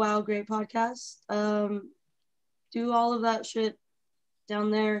of Wow Great Podcast. Do all of that shit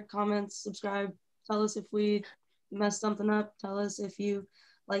down there. Comments, subscribe. Tell us if we messed something up. Tell us if you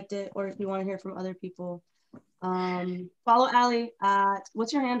liked it or if you want to hear from other people. Follow Ali at,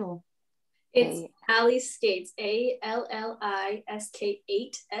 what's your handle? It's Ali Skates,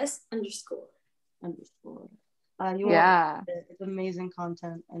 ALLISK8S _. It's amazing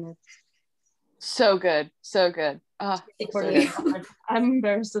content and it's so good. I'm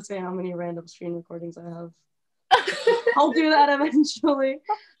embarrassed to say how many random screen recordings I have. I'll do that eventually.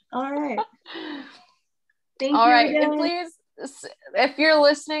 All right. Thank you. All right. And please, if you're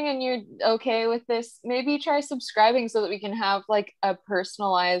listening and you're okay with this, maybe try subscribing so that we can have like a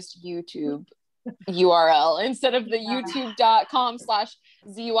personalized YouTube URL instead of the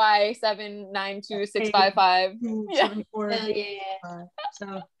youtube.com/ZY792655. Yeah.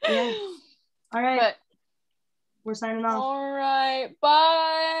 So yeah. All right. We're signing off. All right.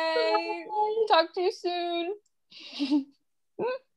 Bye. Talk to you soon.